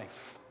into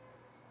life.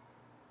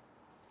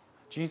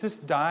 Jesus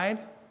died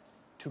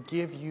to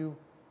give you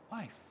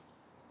life.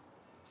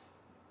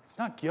 It's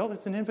not guilt,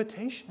 it's an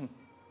invitation.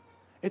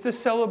 It's a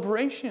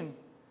celebration.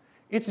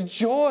 It's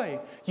joy.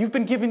 You've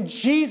been given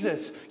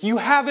Jesus. You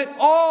have it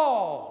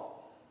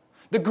all.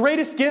 The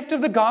greatest gift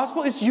of the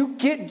gospel is you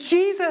get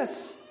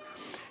Jesus.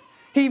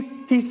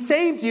 He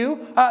saved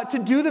you to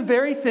do the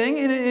very thing,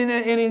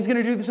 and He's going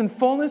to do this in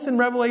fullness in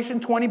Revelation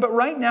 20. But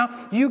right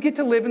now, you get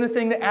to live in the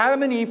thing that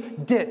Adam and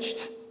Eve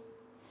ditched.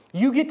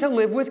 You get to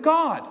live with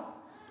God.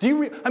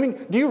 Do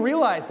you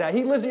realize that?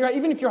 He lives in you.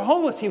 Even if you're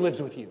homeless, He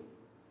lives with you.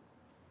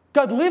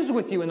 God lives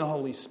with you in the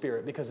Holy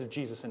Spirit because of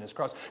Jesus and His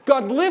cross.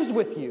 God lives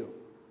with you.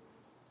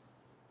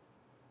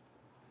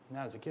 And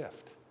that is a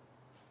gift.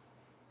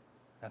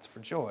 That's for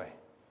joy.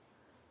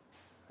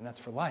 And that's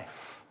for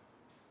life.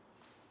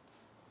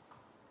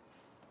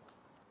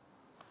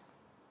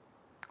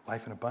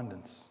 Life in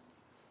abundance.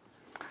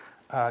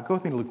 Go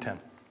with me to Luke 10.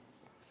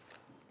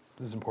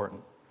 This is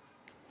important.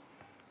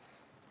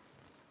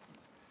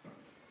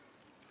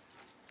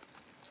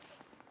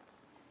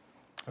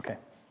 Okay.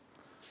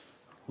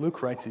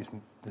 Luke writes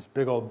this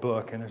big old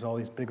book, and there's all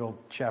these big old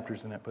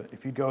chapters in it. But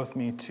if you go with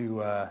me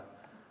to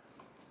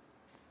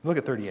look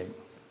at 38,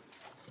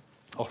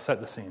 I'll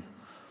set the scene.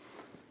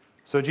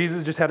 So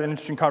Jesus just had an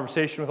interesting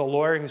conversation with a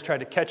lawyer who's tried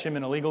to catch him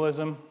in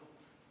illegalism.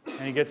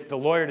 And he gets the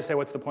lawyer to say,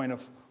 what's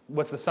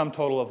the sum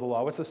total of the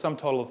law? What's the sum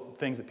total of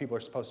things that people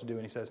are supposed to do?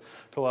 And he says,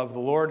 to love the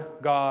Lord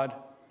God,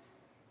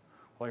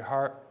 with all your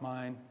heart,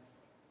 mind,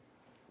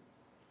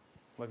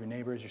 love your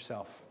neighbor as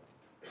yourself.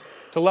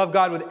 To love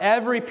God with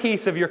every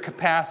piece of your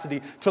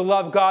capacity. To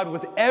love God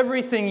with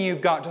everything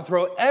you've got. To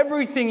throw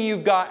everything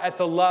you've got at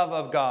the love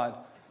of God.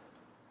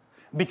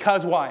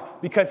 Because why?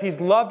 Because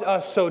He's loved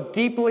us so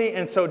deeply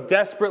and so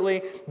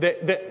desperately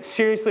that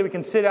seriously we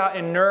can sit out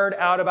and nerd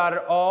out about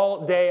it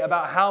all day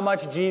about how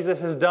much Jesus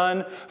has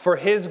done for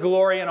His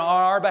glory and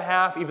on our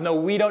behalf, even though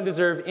we don't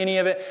deserve any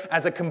of it,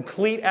 as a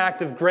complete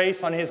act of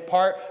grace on His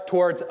part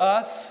towards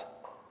us,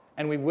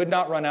 and we would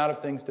not run out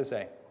of things to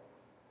say.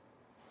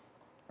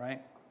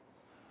 Right?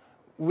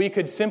 We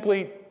could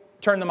simply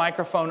turn the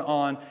microphone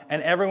on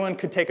and everyone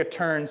could take a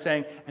turn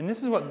saying, and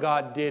this is what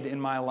God did in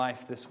my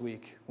life this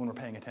week when we're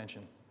paying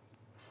attention.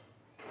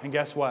 And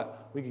guess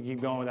what? We could keep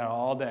going with that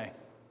all day,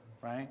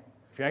 right?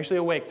 If you're actually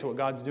awake to what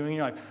God's doing in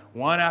your life,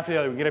 one after the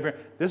other, we get up here.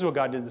 This is what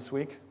God did this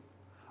week.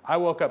 I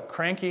woke up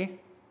cranky.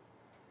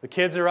 The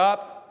kids are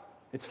up.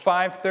 It's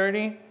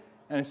 5:30.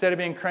 And instead of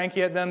being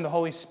cranky at them, the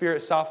Holy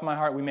Spirit softened my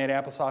heart. We made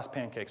applesauce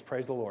pancakes.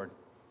 Praise the Lord.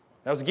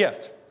 That was a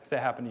gift if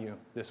that happened to you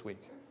this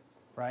week,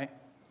 right?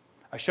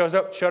 I showed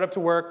up to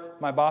work.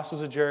 My boss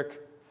was a jerk.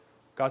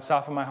 God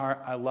softened my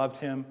heart. I loved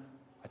him.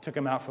 I took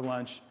him out for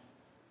lunch.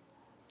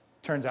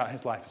 Turns out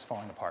his life is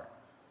falling apart.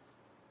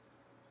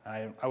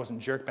 And I wasn't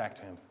jerked back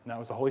to him. And that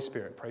was the Holy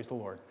Spirit. Praise the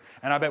Lord.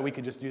 And I bet we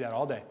could just do that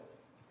all day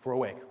if we're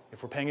awake.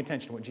 If we're paying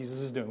attention to what Jesus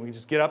is doing. We can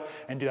just get up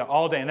and do that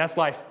all day. And that's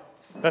life.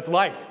 That's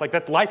life. Like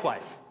that's life.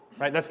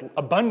 Right? That's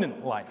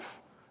abundant life.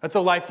 That's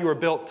the life you were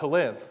built to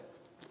live.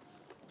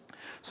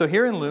 So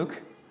here in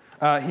Luke,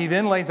 he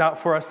then lays out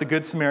for us the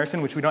Good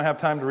Samaritan, which we don't have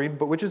time to read,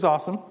 but which is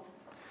awesome.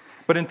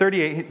 But in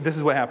 38, this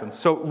is what happens.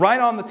 So right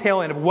on the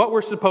tail end of what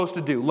we're supposed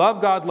to do.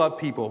 Love God, love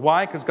people.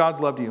 Why? Because God's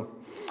loved you.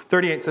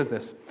 38 says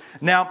this.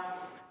 Now,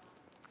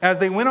 as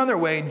they went on their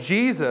way,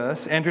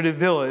 Jesus entered a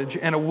village,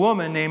 and a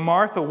woman named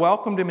Martha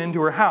welcomed him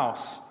into her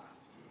house.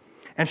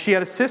 And she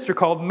had a sister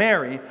called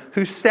Mary,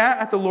 who sat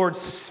at the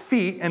Lord's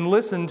feet and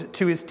listened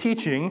to his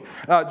teaching.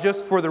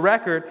 Just for the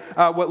record,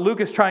 what Luke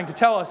is trying to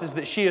tell us is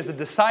that she is a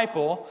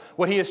disciple.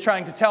 What he is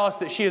trying to tell us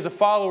that she is a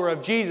follower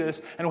of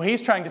Jesus. And what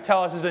he's trying to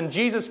tell us is in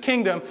Jesus'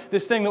 kingdom,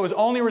 this thing that was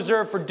only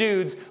reserved for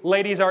dudes,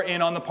 ladies are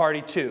in on the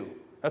party too.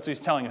 That's what he's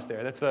telling us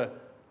there. That's the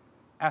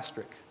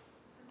asterisk.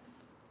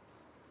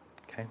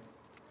 Okay.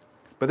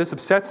 But this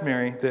upsets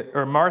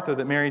Martha,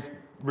 that Mary's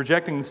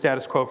rejecting the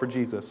status quo for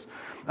Jesus.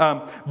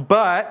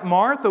 But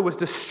Martha was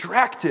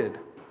distracted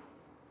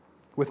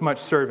with much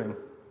serving.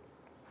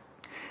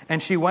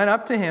 And she went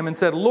up to him and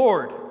said,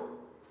 Lord,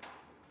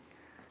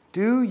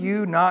 do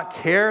you not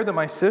care that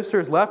my sister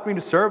has left me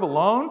to serve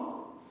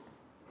alone?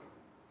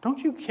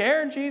 Don't you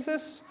care,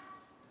 Jesus?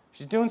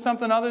 She's doing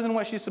something other than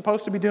what she's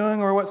supposed to be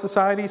doing or what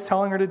society is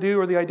telling her to do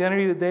or the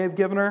identity that they have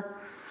given her.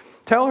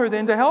 Tell her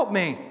then to help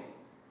me.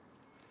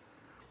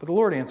 But the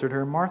Lord answered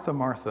her, Martha,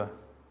 Martha.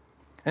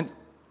 And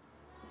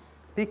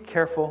be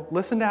careful.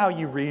 Listen to how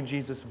you read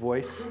Jesus'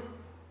 voice.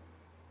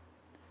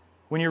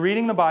 When you're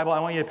reading the Bible, I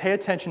want you to pay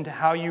attention to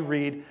how you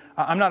read.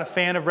 I'm not a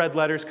fan of red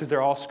letters because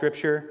they're all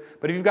Scripture.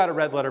 But if you've got a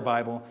red letter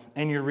Bible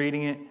and you're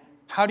reading it,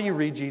 how do you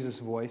read Jesus'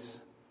 voice?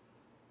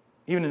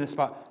 Even in this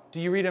spot.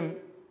 Do you read him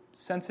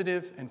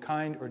sensitive and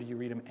kind, or do you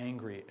read him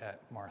angry at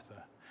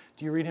Martha?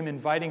 Do you read him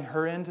inviting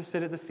her in to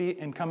sit at the feet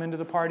and come into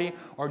the party?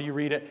 Or do you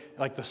read it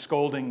like the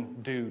scolding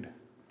dude?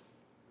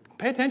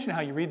 Pay attention to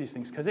how you read these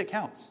things because it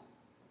counts.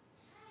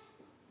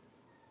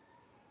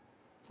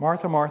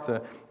 Martha,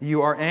 Martha,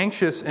 you are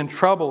anxious and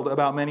troubled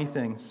about many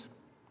things,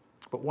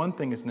 but one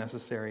thing is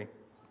necessary.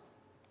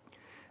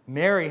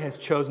 Mary has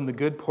chosen the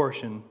good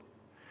portion,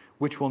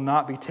 which will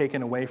not be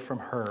taken away from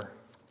her.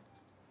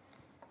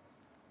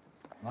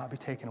 Will not be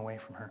taken away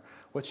from her.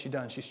 What's she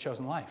done? She's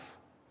chosen life.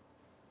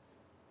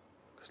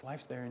 Because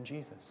life's there in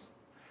Jesus.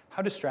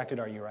 How distracted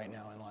are you right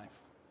now in life?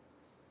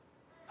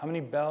 How many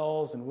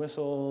bells and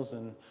whistles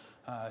and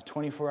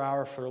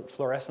 24-hour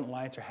fluorescent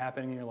lights are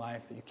happening in your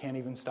life that you can't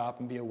even stop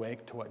and be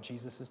awake to what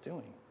Jesus is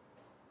doing.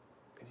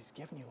 Because he's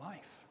given you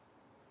life.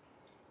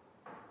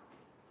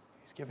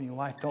 He's given you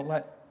life. Don't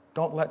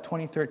let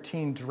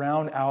 2013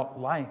 drown out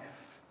life.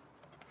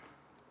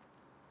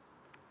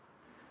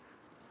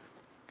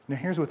 Now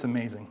here's what's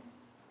amazing.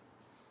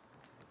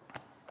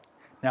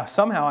 Now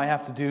somehow I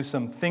have to do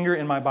some finger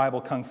in my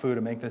Bible kung fu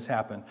to make this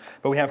happen.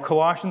 But we have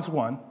Colossians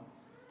 1.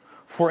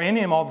 For in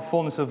him all the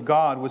fullness of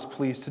God was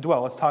pleased to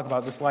dwell. Let's talk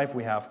about this life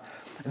we have.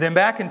 Then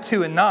back in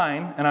 2 and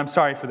 9, and I'm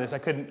sorry for this, I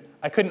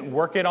couldn't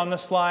work it on the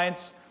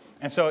slides.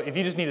 And so if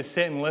you just need to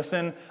sit and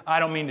listen, I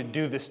don't mean to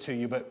do this to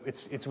you, but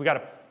we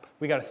got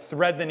to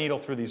thread the needle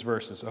through these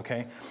verses,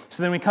 okay?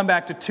 So then we come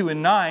back to 2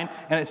 and 9,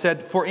 and it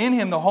said, for in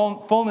him the whole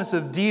fullness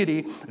of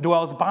deity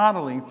dwells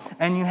bodily,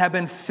 and you have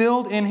been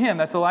filled in him.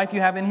 That's the life you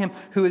have in him,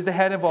 who is the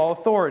head of all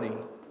authority.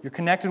 You're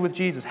connected with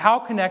Jesus. How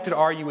connected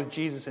are you with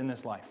Jesus in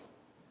this life?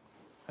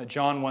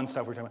 John 1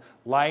 stuff we're talking about.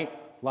 Light,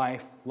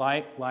 life,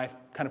 light, life.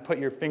 Kind of put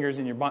your fingers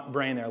in your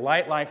brain there.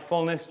 Light, life,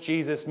 fullness,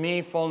 Jesus,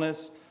 me,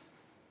 fullness.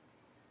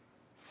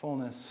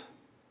 Fullness.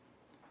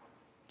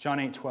 John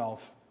 8:12. Let's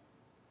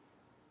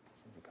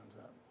see if it comes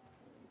up.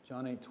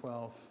 John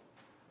 8:12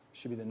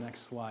 should be the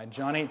next slide.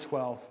 John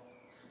 8:12.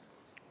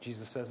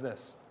 Jesus says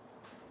this.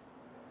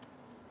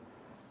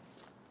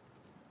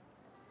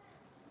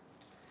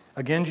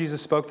 Again,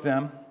 Jesus spoke to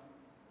them,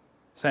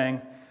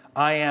 saying,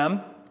 I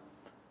am,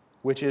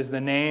 which is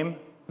the name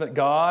that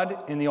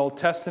God in the Old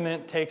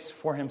Testament takes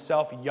for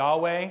himself,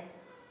 Yahweh.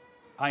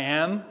 I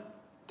am.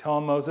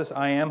 Tell Moses,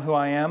 I am who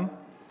I am.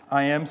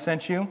 I am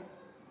sent you.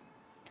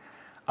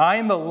 I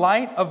am the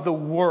light of the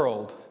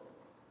world.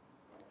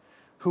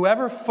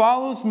 Whoever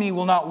follows me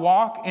will not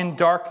walk in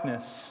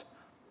darkness,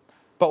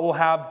 but will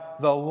have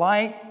the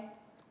light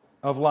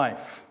of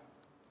life.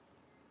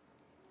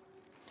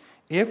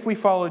 If we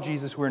follow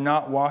Jesus, we're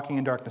not walking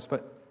in darkness,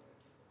 but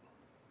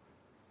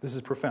this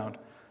is profound.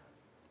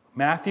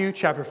 Matthew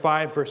chapter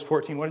 5, verse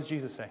 14, what does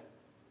Jesus say?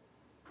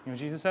 You know what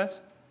Jesus says?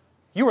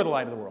 You are the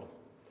light of the world.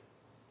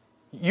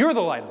 You're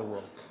the light of the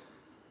world.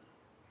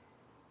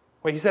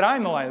 Wait, he said, I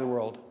am the light of the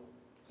world.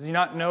 Does he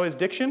not know his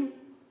diction?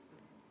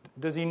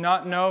 Does he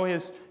not know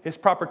his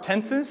proper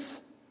tenses?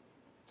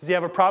 Does he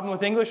have a problem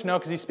with English? No,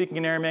 because he's speaking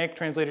in Aramaic,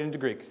 translated into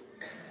Greek.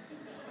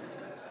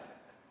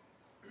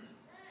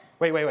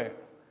 Wait.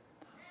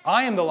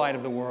 I am the light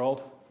of the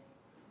world.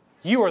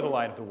 You are the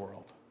light of the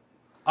world.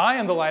 I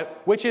am the light.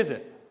 Which is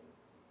it?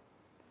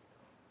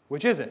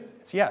 Which is it?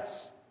 It's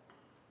yes.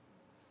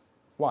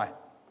 Why?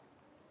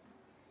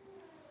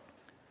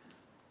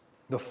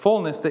 The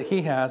fullness that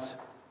he has,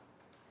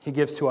 he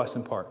gives to us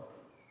in part.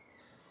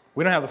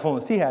 We don't have the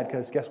fullness he had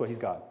because guess what? He's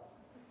God.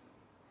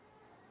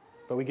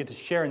 But we get to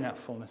share in that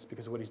fullness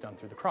because of what he's done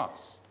through the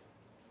cross.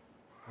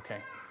 Okay.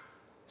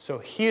 So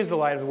he is the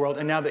light of the world.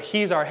 And now that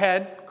he's our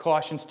head,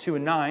 Colossians 2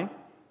 and 9,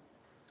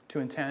 2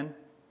 and 10,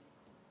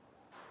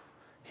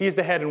 he's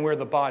the head and we're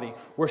the body.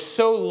 We're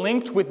so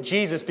linked with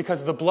Jesus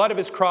because of the blood of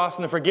his cross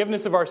and the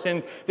forgiveness of our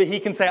sins that he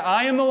can say,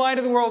 I am the light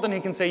of the world, and he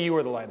can say, you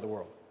are the light of the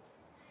world.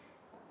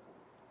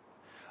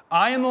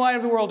 I am the light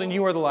of the world and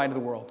you are the light of the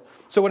world.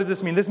 So what does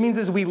this mean? This means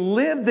as we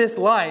live this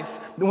life,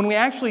 that when we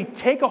actually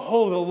take a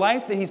hold of the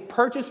life that he's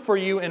purchased for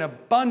you in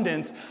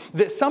abundance,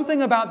 that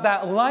something about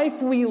that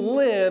life we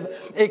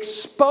live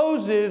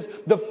exposes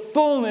the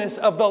fullness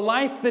of the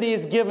life that he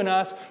has given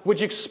us,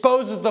 which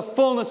exposes the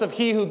fullness of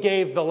he who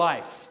gave the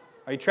life.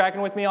 Are you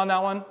tracking with me on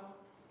that one?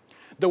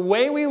 The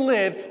way we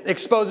live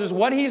exposes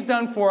what he's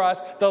done for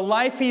us, the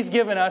life he's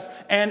given us,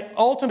 and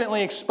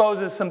ultimately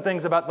exposes some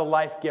things about the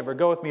life giver.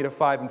 Go with me to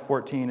 5 and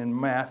 14 in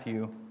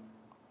Matthew.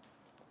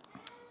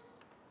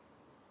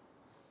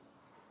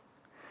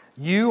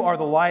 You are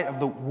the light of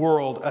the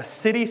world. A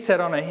city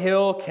set on a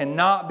hill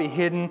cannot be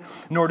hidden,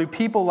 nor do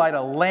people light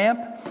a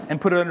lamp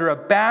and put it under a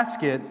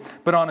basket,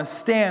 but on a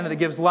stand that it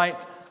gives light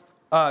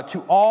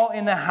to all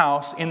in the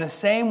house. In the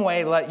same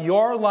way, let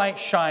your light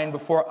shine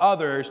before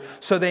others,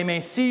 so they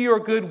may see your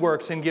good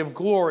works and give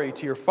glory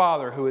to your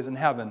Father who is in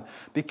heaven.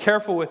 Be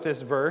careful with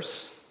this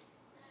verse.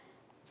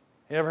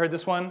 You ever heard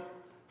this one?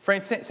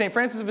 St.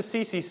 Francis of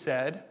Assisi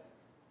said,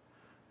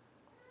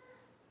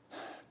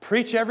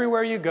 preach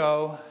everywhere you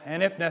go,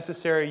 and if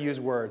necessary, use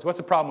words. What's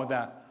the problem with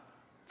that?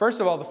 First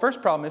of all, the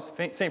first problem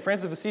is St.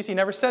 Francis of Assisi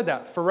never said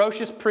that.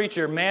 Ferocious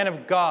preacher, man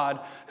of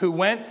God, who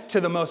went to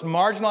the most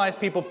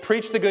marginalized people,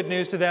 preached the good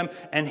news to them,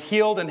 and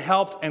healed and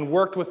helped and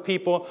worked with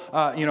people,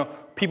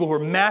 people who were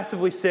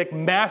massively sick,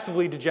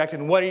 massively dejected.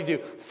 And what did he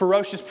do?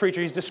 Ferocious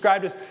preacher. He's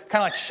described as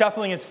kind of like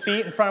shuffling his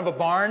feet in front of a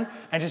barn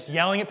and just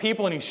yelling at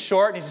people, and he's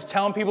short, and he's just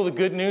telling people the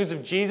good news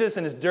of Jesus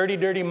in his dirty,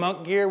 dirty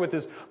monk gear with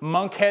his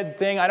monk head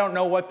thing. I don't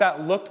know what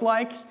that looked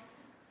like,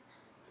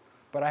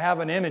 but I have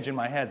an image in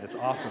my head that's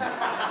awesome.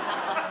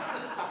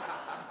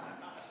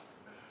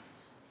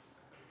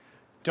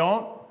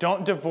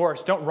 Don't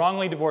divorce. Don't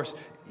wrongly divorce.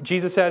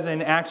 Jesus says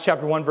in Acts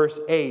chapter 1,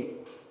 verse 8,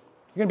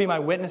 you're going to be my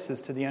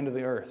witnesses to the end of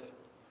the earth.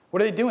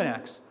 What do they do in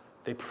Acts?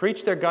 They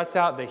preach their guts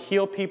out. They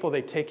heal people.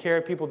 They take care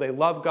of people. They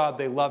love God.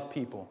 They love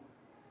people.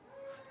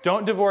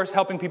 Don't divorce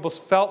helping people's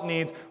felt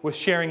needs with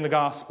sharing the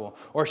gospel.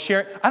 Or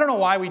share. I don't know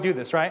why we do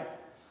this, right?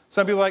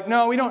 Some people are like,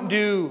 no, we don't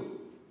do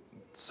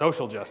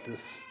social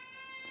justice.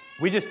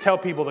 We just tell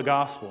people the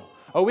gospel.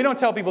 Oh, we don't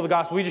tell people the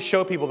gospel. We just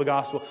show people the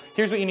gospel.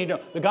 Here's what you need to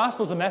know. The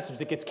gospel is a message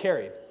that gets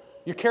carried.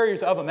 You're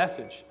carriers of a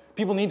message.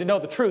 People need to know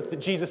the truth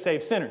that Jesus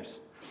saves sinners.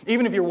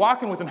 Even if you're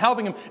walking with them,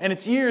 helping them, and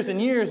it's years and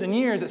years and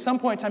years, at some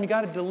point in time, you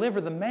got to deliver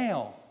the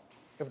mail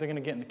if they're going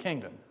to get in the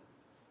kingdom.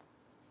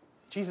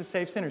 Jesus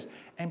saves sinners.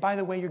 And by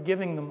the way, you're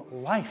giving them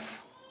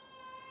life.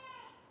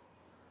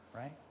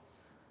 Right?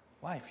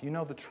 Life. You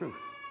know the truth.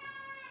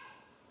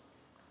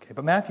 Okay,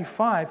 but Matthew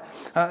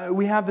 5,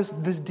 we have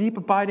this deep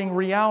abiding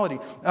reality.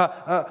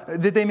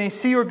 That they may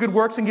see your good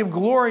works and give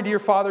glory to your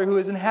Father who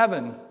is in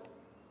heaven.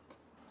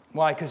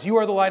 Why? Because you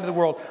are the light of the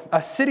world.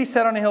 A city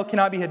set on a hill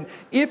cannot be hidden.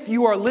 If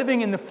you are living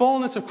in the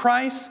fullness of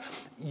Christ,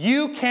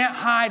 you can't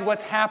hide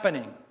what's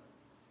happening.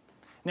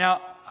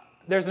 Now,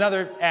 there's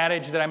another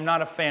adage that I'm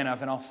not a fan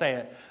of, and I'll say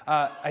it.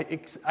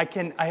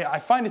 I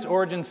find its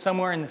origins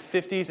somewhere in the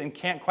 50s and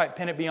can't quite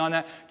pin it beyond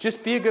that.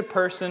 Just be a good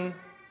person,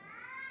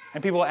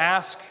 and people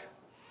ask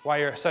why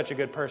you're such a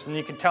good person. And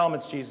you can tell them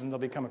it's Jesus, and they'll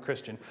become a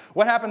Christian.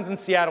 What happens in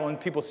Seattle when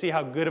people see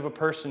how good of a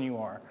person you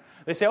are?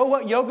 They say, oh,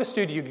 what yoga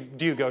studio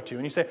do you go to?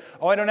 And you say,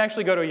 oh, I don't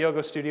actually go to a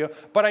yoga studio,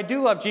 but I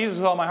do love Jesus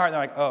with all my heart. And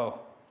they're like, oh,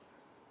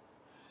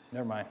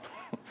 never mind.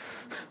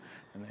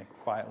 And they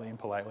quietly and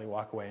politely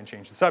walk away and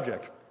change the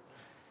subject.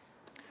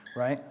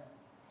 Right?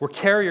 We're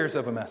carriers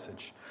of a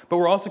message, but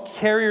we're also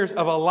carriers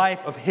of a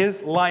life, of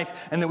His life,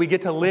 and that we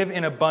get to live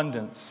in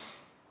abundance.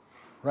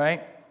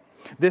 Right?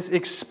 This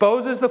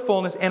exposes the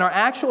fullness, and our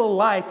actual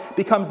life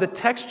becomes the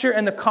texture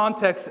and the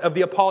context of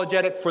the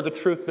apologetic for the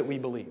truth that we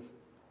believe.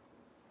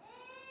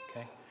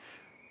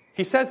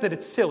 He says that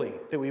it's silly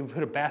that we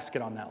put a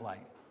basket on that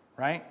light,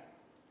 right?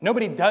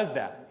 Nobody does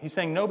that. He's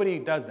saying nobody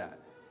does that.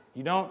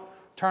 You don't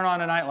turn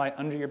on a nightlight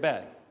under your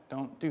bed.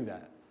 Don't do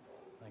that.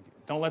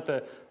 Don't let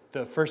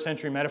the first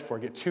century metaphor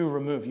get too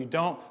removed. You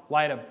don't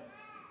light a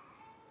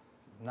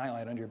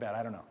nightlight under your bed.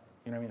 I don't know.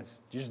 You know what I mean?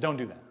 You just don't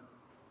do that.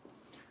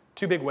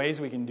 Two big ways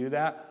we can do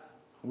that.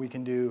 We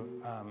can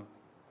do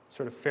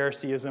sort of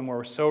Phariseeism, where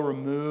we're so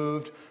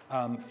removed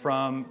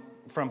from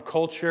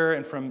culture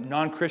and from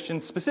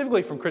non-Christians,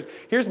 specifically from Christians.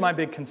 Here's my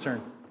big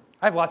concern.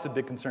 I have lots of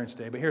big concerns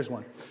today, but here's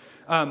one.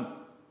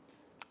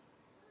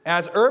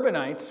 As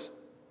urbanites,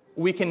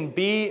 we can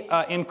be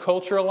in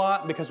culture a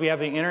lot because we have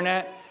the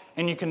internet,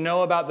 and you can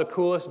know about the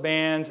coolest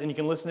bands, and you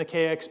can listen to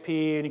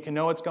KXP, and you can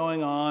know what's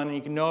going on, and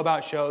you can know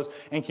about shows,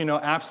 and you can know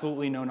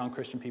absolutely no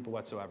non-Christian people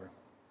whatsoever.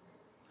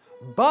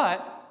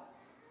 But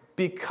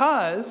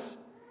because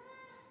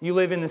you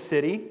live in the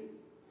city,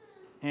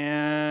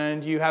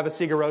 and you have a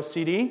Sigur Rós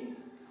CD,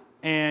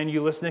 and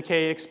you listen to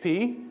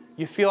KXP,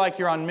 you feel like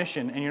you're on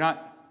mission, and you're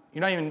not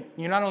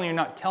only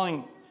not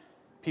telling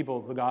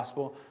people the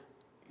gospel,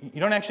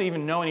 you don't actually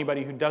even know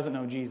anybody who doesn't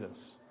know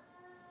Jesus.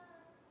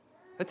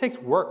 That takes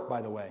work,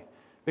 by the way,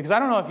 because I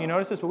don't know if you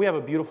notice this, but we have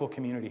a beautiful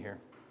community here.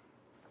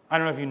 I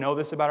don't know if you know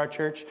this about our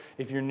church.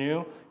 If you're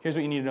new, here's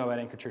what you need to know about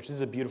Anchor Church. This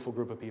is a beautiful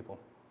group of people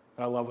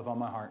that I love with all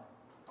my heart,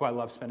 who I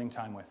love spending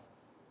time with.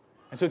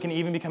 And so it can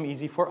even become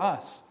easy for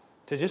us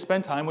to just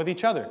spend time with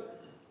each other,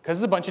 because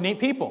it's a bunch of neat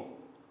people.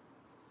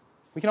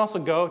 We can also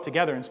go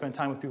together and spend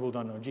time with people who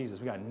don't know Jesus.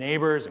 We got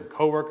neighbors and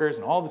coworkers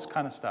and all this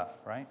kind of stuff,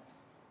 right?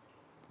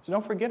 So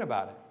don't forget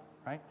about it,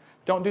 right?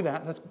 Don't do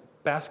that. That's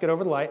basket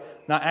over the light.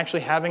 Not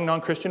actually having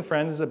non-Christian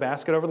friends is a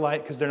basket over the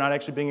light because they're not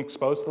actually being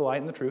exposed to the light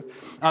and the truth.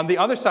 The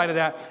other side of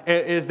that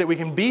is that we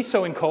can be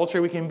so in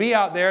culture. We can be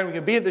out there and we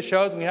can be at the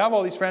shows and we have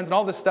all these friends and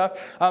all this stuff.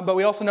 But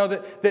we also know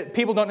that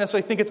people don't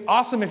necessarily think it's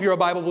awesome if you're a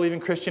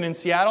Bible-believing Christian in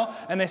Seattle.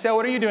 And they say, oh,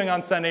 what are you doing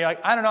on Sunday? You're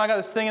like, I don't know. I got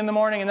this thing in the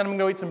morning and then I'm going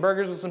to go eat some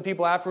burgers with some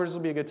people afterwards.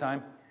 It'll be a good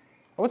time.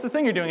 What's the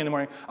thing you're doing in the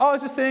morning? Oh,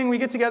 it's this thing. We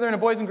get together in a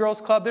boys and girls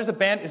club. There's a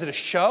band. Is it a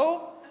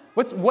show?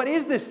 What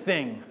is this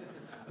thing?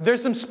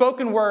 There's some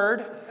spoken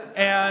word,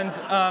 and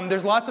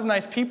there's lots of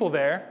nice people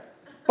there.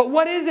 But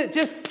what is it?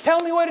 Just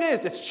tell me what it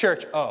is. It's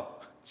church. Oh,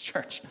 it's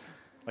church.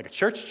 Like a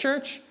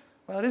church?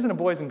 Well, it isn't a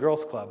boys and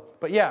girls club.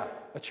 But yeah,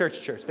 a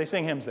church. They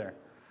sing hymns there.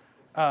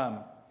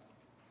 Got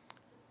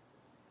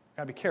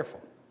to be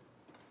careful.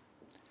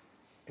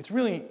 It's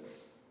really,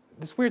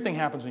 this weird thing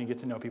happens when you get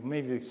to know people.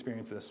 Maybe you've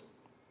experienced this.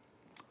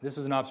 This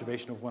was an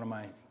observation of one of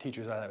my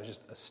teachers I thought was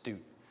just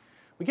astute.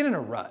 We get in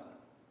a rut.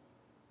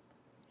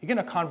 You get in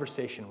a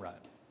conversation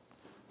rut.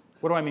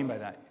 What do I mean by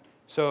that?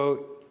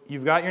 So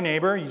you've got your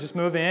neighbor, you just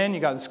move in,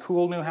 you got this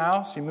cool new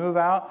house, you move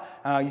out,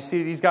 you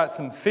see he's got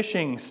some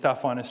fishing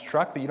stuff on his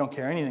truck that you don't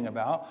care anything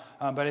about,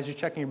 but as you're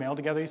checking your mail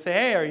together, you say,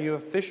 hey, are you a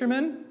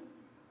fisherman?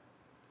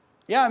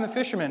 Yeah, I'm a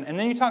fisherman. And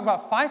then you talk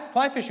about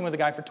fly fishing with a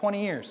guy for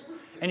 20 years,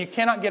 and you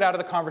cannot get out of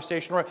the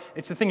conversation.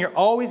 It's the thing you're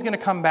always going to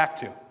come back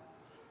to,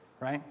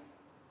 right?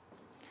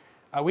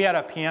 We had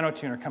a piano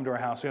tuner come to our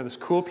house. We had this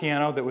cool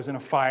piano that was in a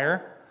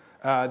fire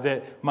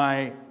that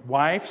my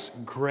wife's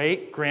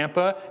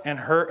great-grandpa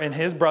and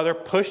his brother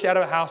pushed out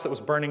of a house that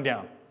was burning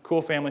down.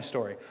 cool family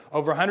story.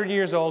 Over 100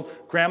 years old,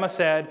 Grandma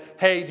said,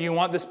 hey, do you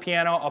want this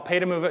piano? I'll pay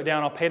to move it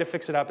down. I'll pay to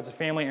fix it up. It's a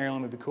family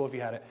heirloom. It'd be cool if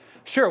you had it.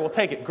 Sure, we'll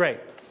take it. Great.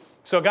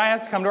 So a guy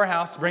has to come to our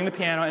house to bring the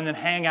piano and then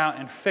hang out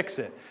and fix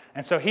it.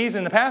 And so he's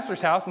in the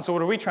pastor's house, and so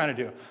what are we trying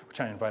to do? We're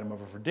trying to invite him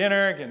over for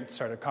dinner,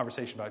 start a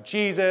conversation about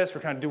Jesus. We're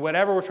trying to do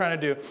whatever we're trying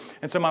to do.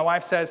 And so my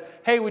wife says,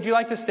 hey, would you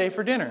like to stay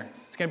for dinner?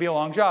 It's going to be a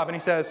long job. And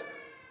he says,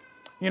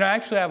 I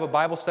actually have a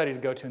Bible study to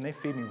go to, and they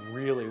feed me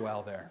really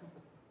well there.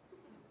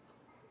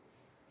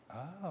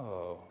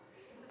 Oh,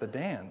 the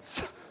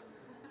dance.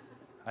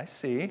 I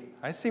see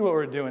what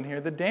we're doing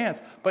here, the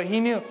dance. But he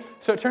knew.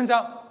 So it turns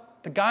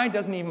out the guy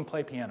doesn't even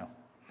play piano.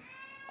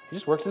 He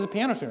just works as a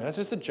piano tuner. That's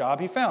just the job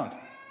he found.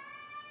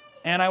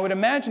 And I would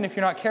imagine if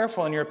you're not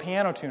careful and you're a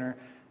piano tuner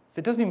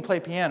that doesn't even play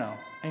piano,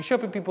 and you show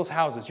up at people's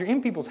houses, you're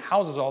in people's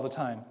houses all the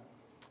time,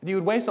 you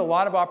would waste a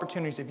lot of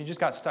opportunities if you just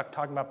got stuck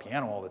talking about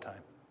piano all the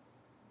time.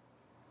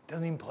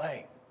 Doesn't even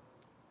play,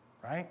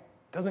 right?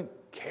 Doesn't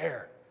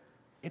care.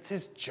 It's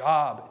his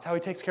job. It's how he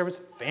takes care of his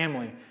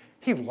family.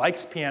 He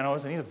likes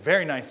pianos, and he's a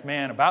very nice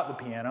man about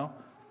the piano.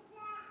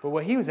 But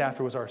what he was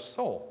after was our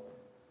soul.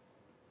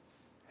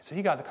 So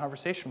he got the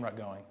conversation right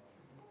going.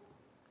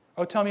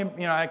 Oh, tell me,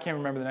 I can't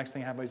remember the next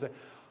thing happened. He's like,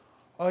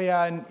 oh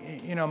yeah,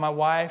 and my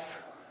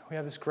wife, we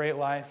have this great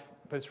life,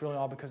 but it's really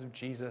all because of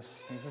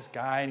Jesus. He's this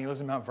guy, and he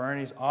lives in Mount Vernon.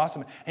 He's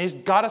awesome. And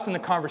he's got us in the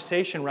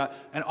conversation,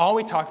 and all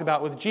we talked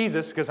about with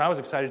Jesus, because I was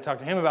excited to talk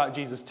to him about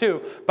Jesus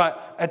too,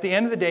 but at the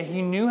end of the day,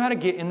 he knew how to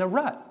get in the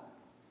rut.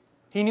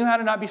 He knew how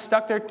to not be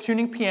stuck there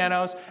tuning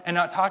pianos and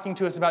not talking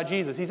to us about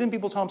Jesus. He's in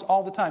people's homes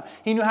all the time.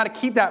 He knew how to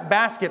keep that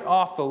basket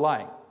off the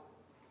light,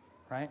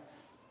 right?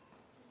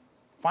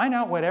 Find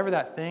out whatever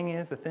that thing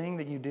is, the thing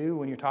that you do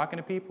when you're talking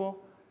to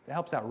people that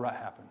helps that rut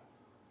happen.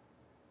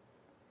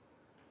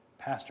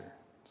 Pastor,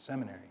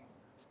 seminary,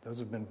 those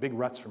have been big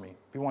ruts for me.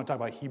 People want to talk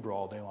about Hebrew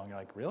all day long. You're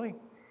like, really?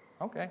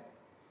 Okay.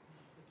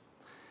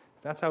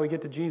 If that's how we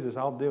get to Jesus,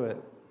 I'll do it.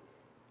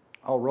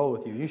 I'll roll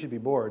with you. You should be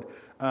bored.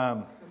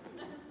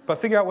 But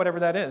figure out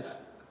whatever that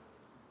is,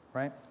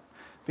 right?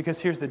 Because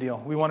here's the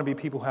deal. We want to be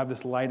people who have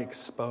this light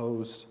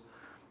exposed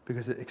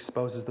because it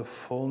exposes the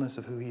fullness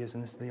of who he is,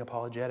 and this is the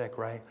apologetic,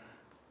 right?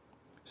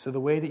 So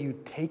the way that you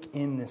take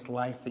in this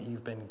life that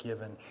you've been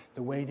given,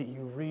 the way that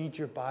you read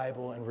your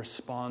Bible and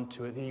respond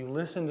to it, that you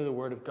listen to the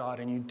Word of God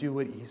and you do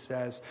what he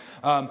says,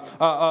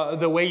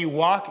 the way you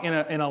walk in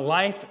a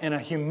life in a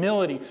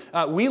humility.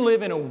 We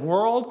live in a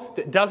world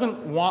that doesn't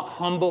want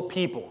humble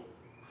people.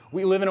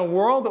 We live in a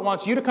world that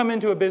wants you to come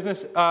into a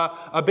business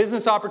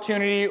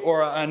opportunity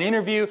or an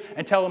interview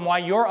and tell them why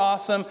you're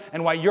awesome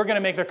and why you're going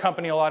to make their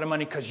company a lot of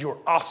money because you're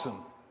awesome.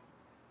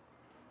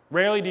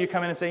 Rarely do you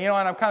come in and say,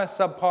 what, I'm kind of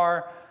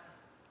subpar.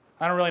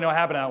 I don't really know what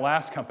happened at that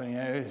last company.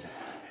 It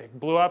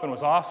blew up and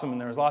was awesome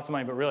and there was lots of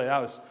money, but really that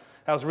was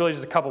really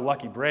just a couple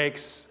lucky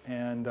breaks.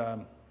 And,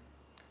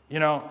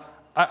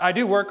 I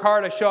do work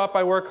hard. I show up,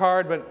 I work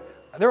hard,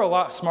 but there were a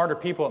lot smarter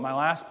people at my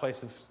last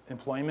place of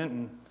employment.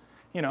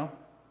 And,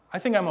 I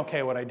think I'm okay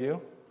at what I do.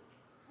 Did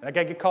that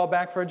guy get called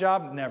back for a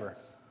job? Never.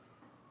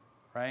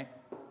 Right?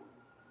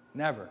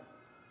 Never.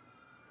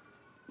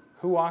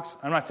 Who walks?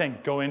 I'm not saying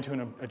go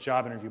into a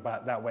job interview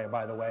that way,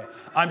 by the way.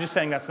 I'm just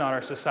saying that's not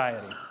our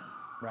society.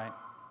 Right?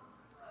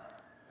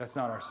 That's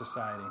not our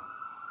society.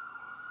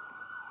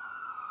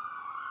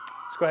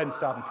 Let's go ahead and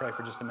stop and pray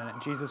for just a minute.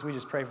 Jesus, we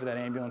just pray for that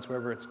ambulance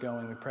wherever it's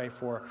going. We pray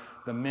for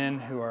the men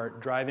who are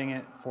driving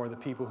it, for the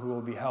people who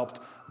will be helped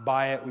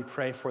by it. We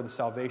pray for the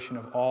salvation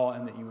of all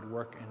and that you would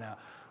work in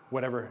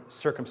whatever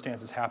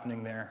circumstances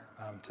happening there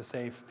to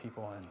save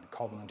people and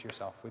call them unto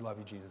yourself. We love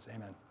you, Jesus.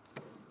 Amen.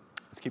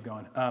 Let's keep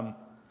going.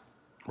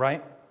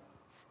 Right?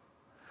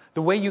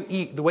 The way you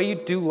eat, the way you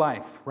do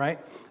life, right?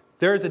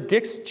 There's a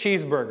Dick's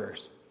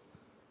Cheeseburgers,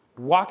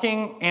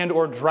 walking and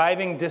or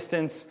driving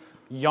distance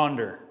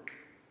yonder.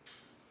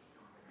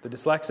 The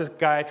dyslexic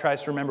guy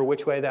tries to remember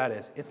which way that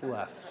is. It's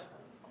left.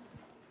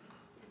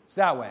 It's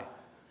that way.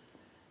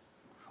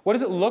 What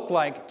does it look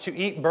like to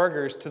eat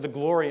burgers to the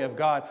glory of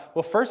God?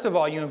 Well, first of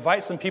all, you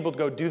invite some people to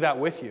go do that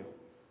with you.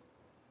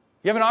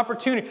 You have an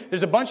opportunity.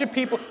 There's a bunch of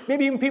people,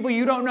 maybe even people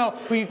you don't know,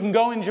 who you can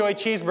go enjoy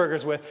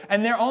cheeseburgers with.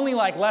 And they're only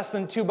like less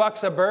than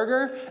 $2 a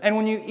burger. And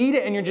when you eat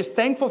it and you're just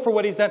thankful for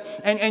what he's done,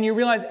 and you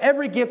realize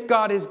every gift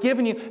God has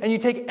given you, and you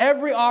take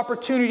every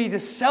opportunity to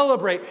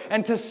celebrate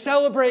and to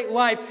celebrate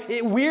life,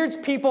 it weirds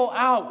people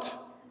out.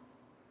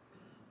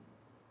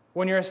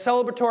 When you're a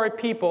celebratory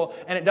people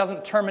and it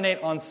doesn't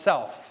terminate on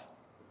self.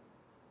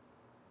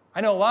 I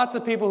know lots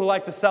of people who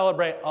like to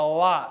celebrate a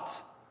lot,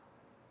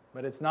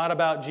 but it's not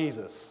about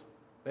Jesus.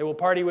 They will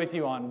party with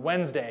you on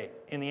Wednesday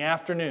in the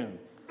afternoon,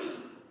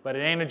 but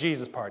it ain't a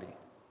Jesus party,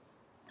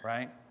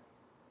 right?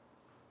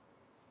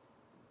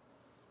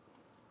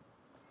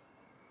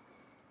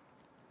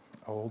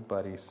 Old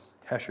buddies,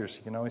 Heshers,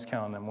 you can always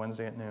count on them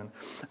Wednesday at noon.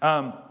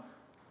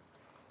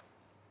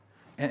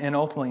 And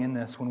ultimately in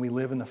this, when we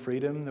live in the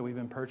freedom that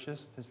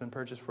has been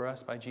purchased for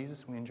us by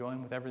Jesus, and we enjoy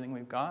him with everything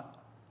we've got,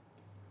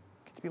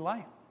 we get to be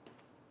light.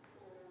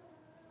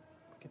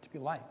 We get to be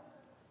light,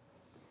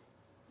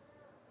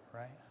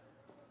 right?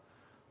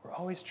 We're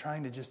always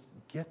trying to just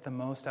get the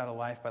most out of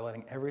life by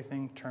letting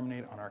everything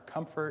terminate on our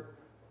comfort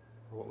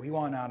or what we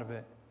want out of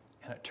it.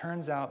 And it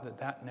turns out that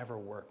that never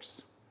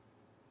works.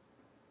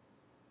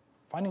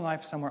 Finding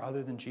life somewhere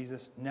other than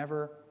Jesus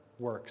never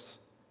works.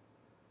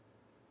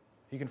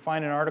 You can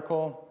find an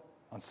article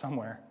on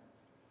somewhere,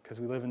 because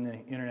we live in the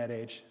internet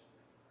age.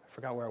 I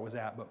forgot where it was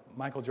at, but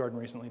Michael Jordan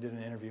recently did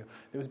an interview.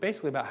 It was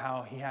basically about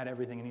how he had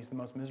everything and he's the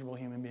most miserable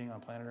human being on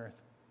planet Earth.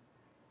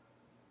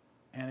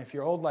 And if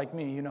you're old like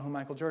me, you know who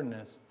Michael Jordan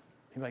is.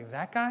 You'd be like,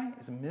 that guy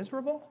is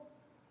miserable?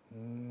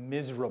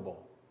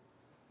 Miserable.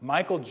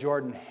 Michael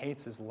Jordan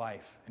hates his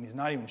life, and he's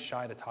not even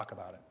shy to talk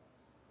about it.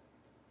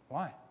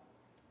 Why?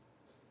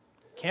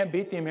 Can't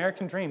beat the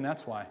American dream,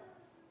 that's why.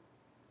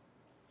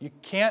 You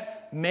can't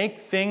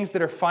make things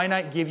that are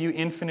finite give you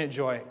infinite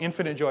joy.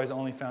 Infinite joy is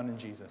only found in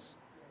Jesus.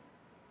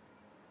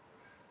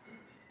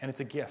 And it's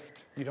a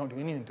gift. You don't do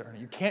anything to earn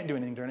it. You can't do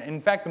anything to earn it. And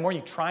in fact, the more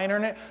you try and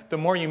earn it, the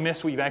more you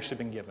miss what you've actually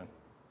been given.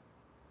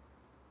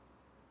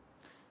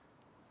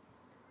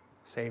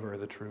 Savor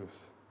the truth.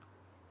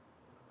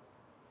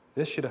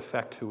 This should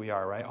affect who we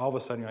are, right? All of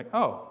a sudden you're like,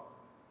 oh,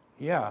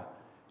 yeah,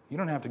 you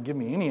don't have to give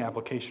me any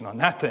application on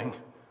that thing.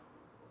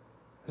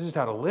 This is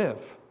how to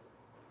live.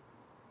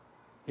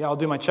 Yeah, I'll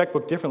do my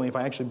checkbook differently if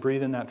I actually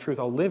breathe in that truth.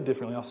 I'll live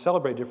differently. I'll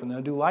celebrate differently.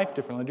 I'll do life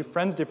differently. I'll do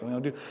friends differently.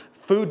 I'll do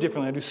food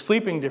differently. I'll do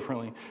sleeping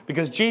differently.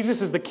 Because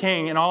Jesus is the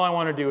King, and all I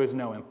want to do is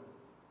know Him.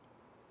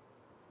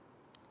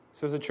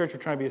 So as a church, we're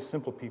trying to be a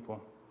simple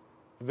people.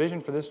 The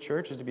vision for this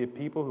church is to be a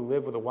people who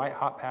live with a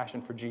white-hot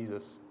passion for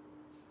Jesus,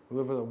 who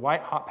live with a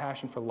white-hot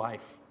passion for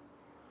life,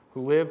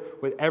 who live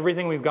with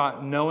everything we've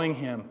got knowing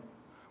Him,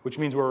 which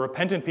means we're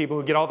repentant people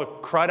who get all the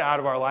crud out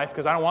of our life,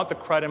 because I don't want the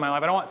crud in my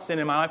life. I don't want sin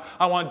in my life.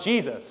 I want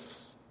Jesus.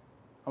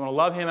 I want to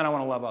love Him and I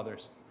want to love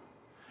others.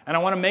 And I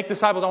want to make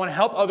disciples. I want to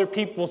help other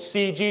people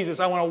see Jesus.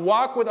 I want to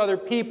walk with other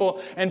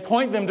people and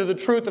point them to the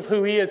truth of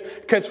who He is.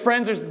 Because,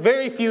 friends, there's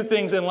very few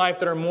things in life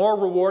that are more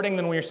rewarding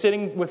than when you're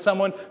sitting with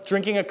someone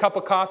drinking a cup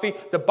of coffee,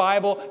 the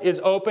Bible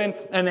is open,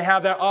 and they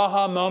have that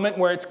aha moment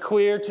where it's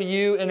clear to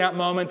you in that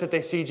moment that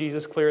they see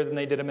Jesus clearer than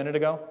they did a minute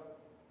ago.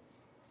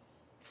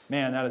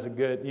 Man, that is a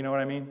good, you know what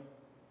I mean?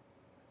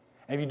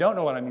 And if you don't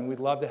know what I mean, we'd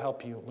love to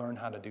help you learn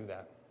how to do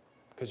that.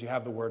 Because you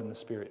have the Word and the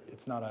Spirit.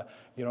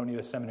 You don't need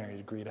a seminary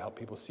degree to help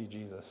people see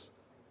Jesus.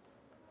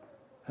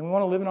 And we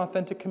want to live in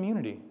authentic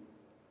community.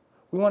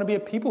 We want to be a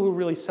people who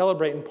really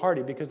celebrate and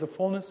party because the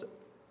fullness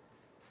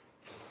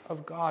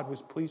of God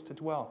was pleased to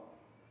dwell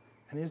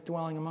and is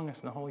dwelling among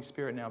us in the Holy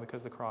Spirit now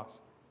because of the cross.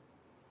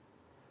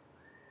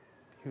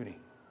 Beauty.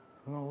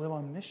 We want to live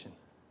on mission.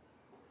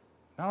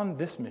 Not on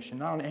this mission,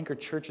 not on Anchor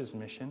Church's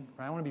mission.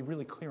 Right? I want to be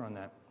really clear on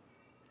that.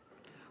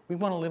 We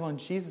want to live on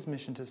Jesus'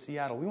 mission to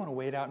Seattle. We want to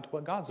wade out into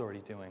what God's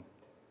already doing.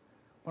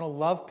 We want to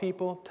love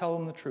people, tell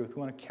them the truth.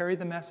 We want to carry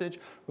the message.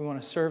 We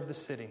want to serve the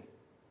city.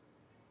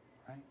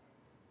 Right?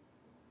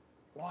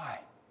 Why?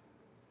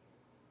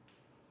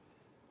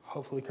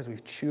 Hopefully because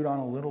we've chewed on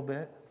a little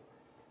bit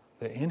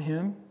that in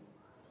Him,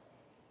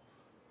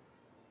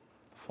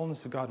 the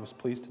fullness of God was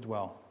pleased to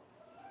dwell.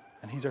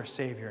 And He's our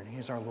Savior, and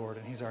He's our Lord,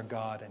 and He's our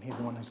God, and He's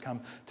the one who's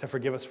come to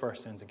forgive us for our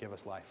sins and give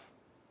us life.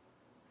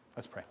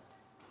 Let's pray.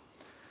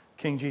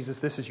 King Jesus,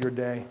 this is your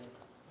day.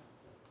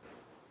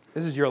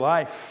 This is your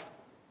life.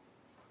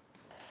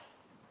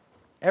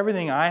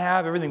 Everything I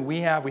have, everything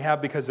we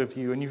have because of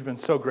you, and you've been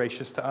so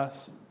gracious to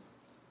us.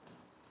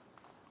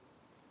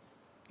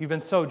 You've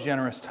been so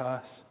generous to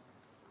us.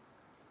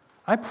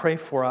 I pray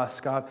for us,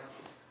 God.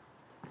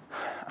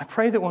 I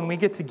pray that when we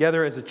get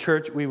together as a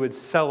church, we would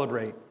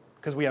celebrate,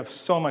 because we have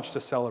so much to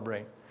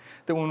celebrate.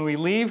 That when we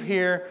leave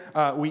here,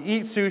 we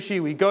eat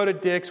sushi, we go to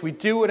Dick's, we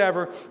do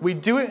whatever, we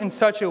do it in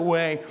such a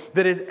way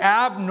that is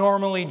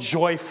abnormally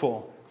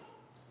joyful.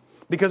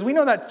 Because we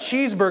know that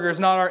cheeseburger is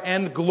not our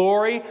end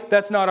glory,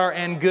 that's not our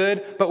end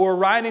good, but we're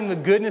riding the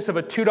goodness of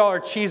a $2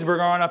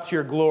 cheeseburger on up to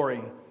your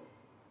glory.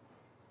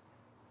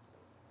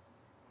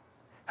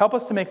 Help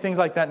us to make things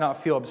like that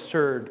not feel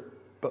absurd,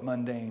 but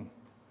mundane.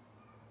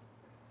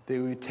 That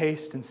we would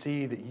taste and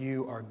see that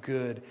you are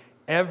good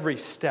every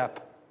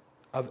step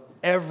of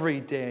every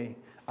day,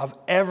 of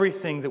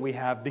everything that we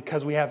have,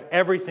 because we have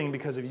everything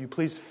because of you.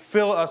 Please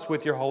fill us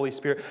with your Holy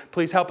Spirit.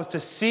 Please help us to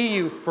see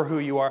you for who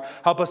you are.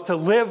 Help us to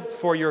live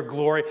for your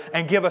glory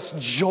and give us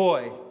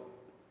joy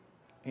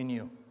in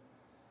you.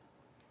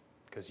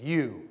 Because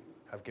you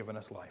have given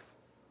us life.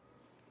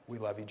 We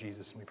love you,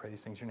 Jesus, and we pray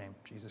these things in your name,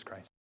 Jesus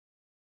Christ.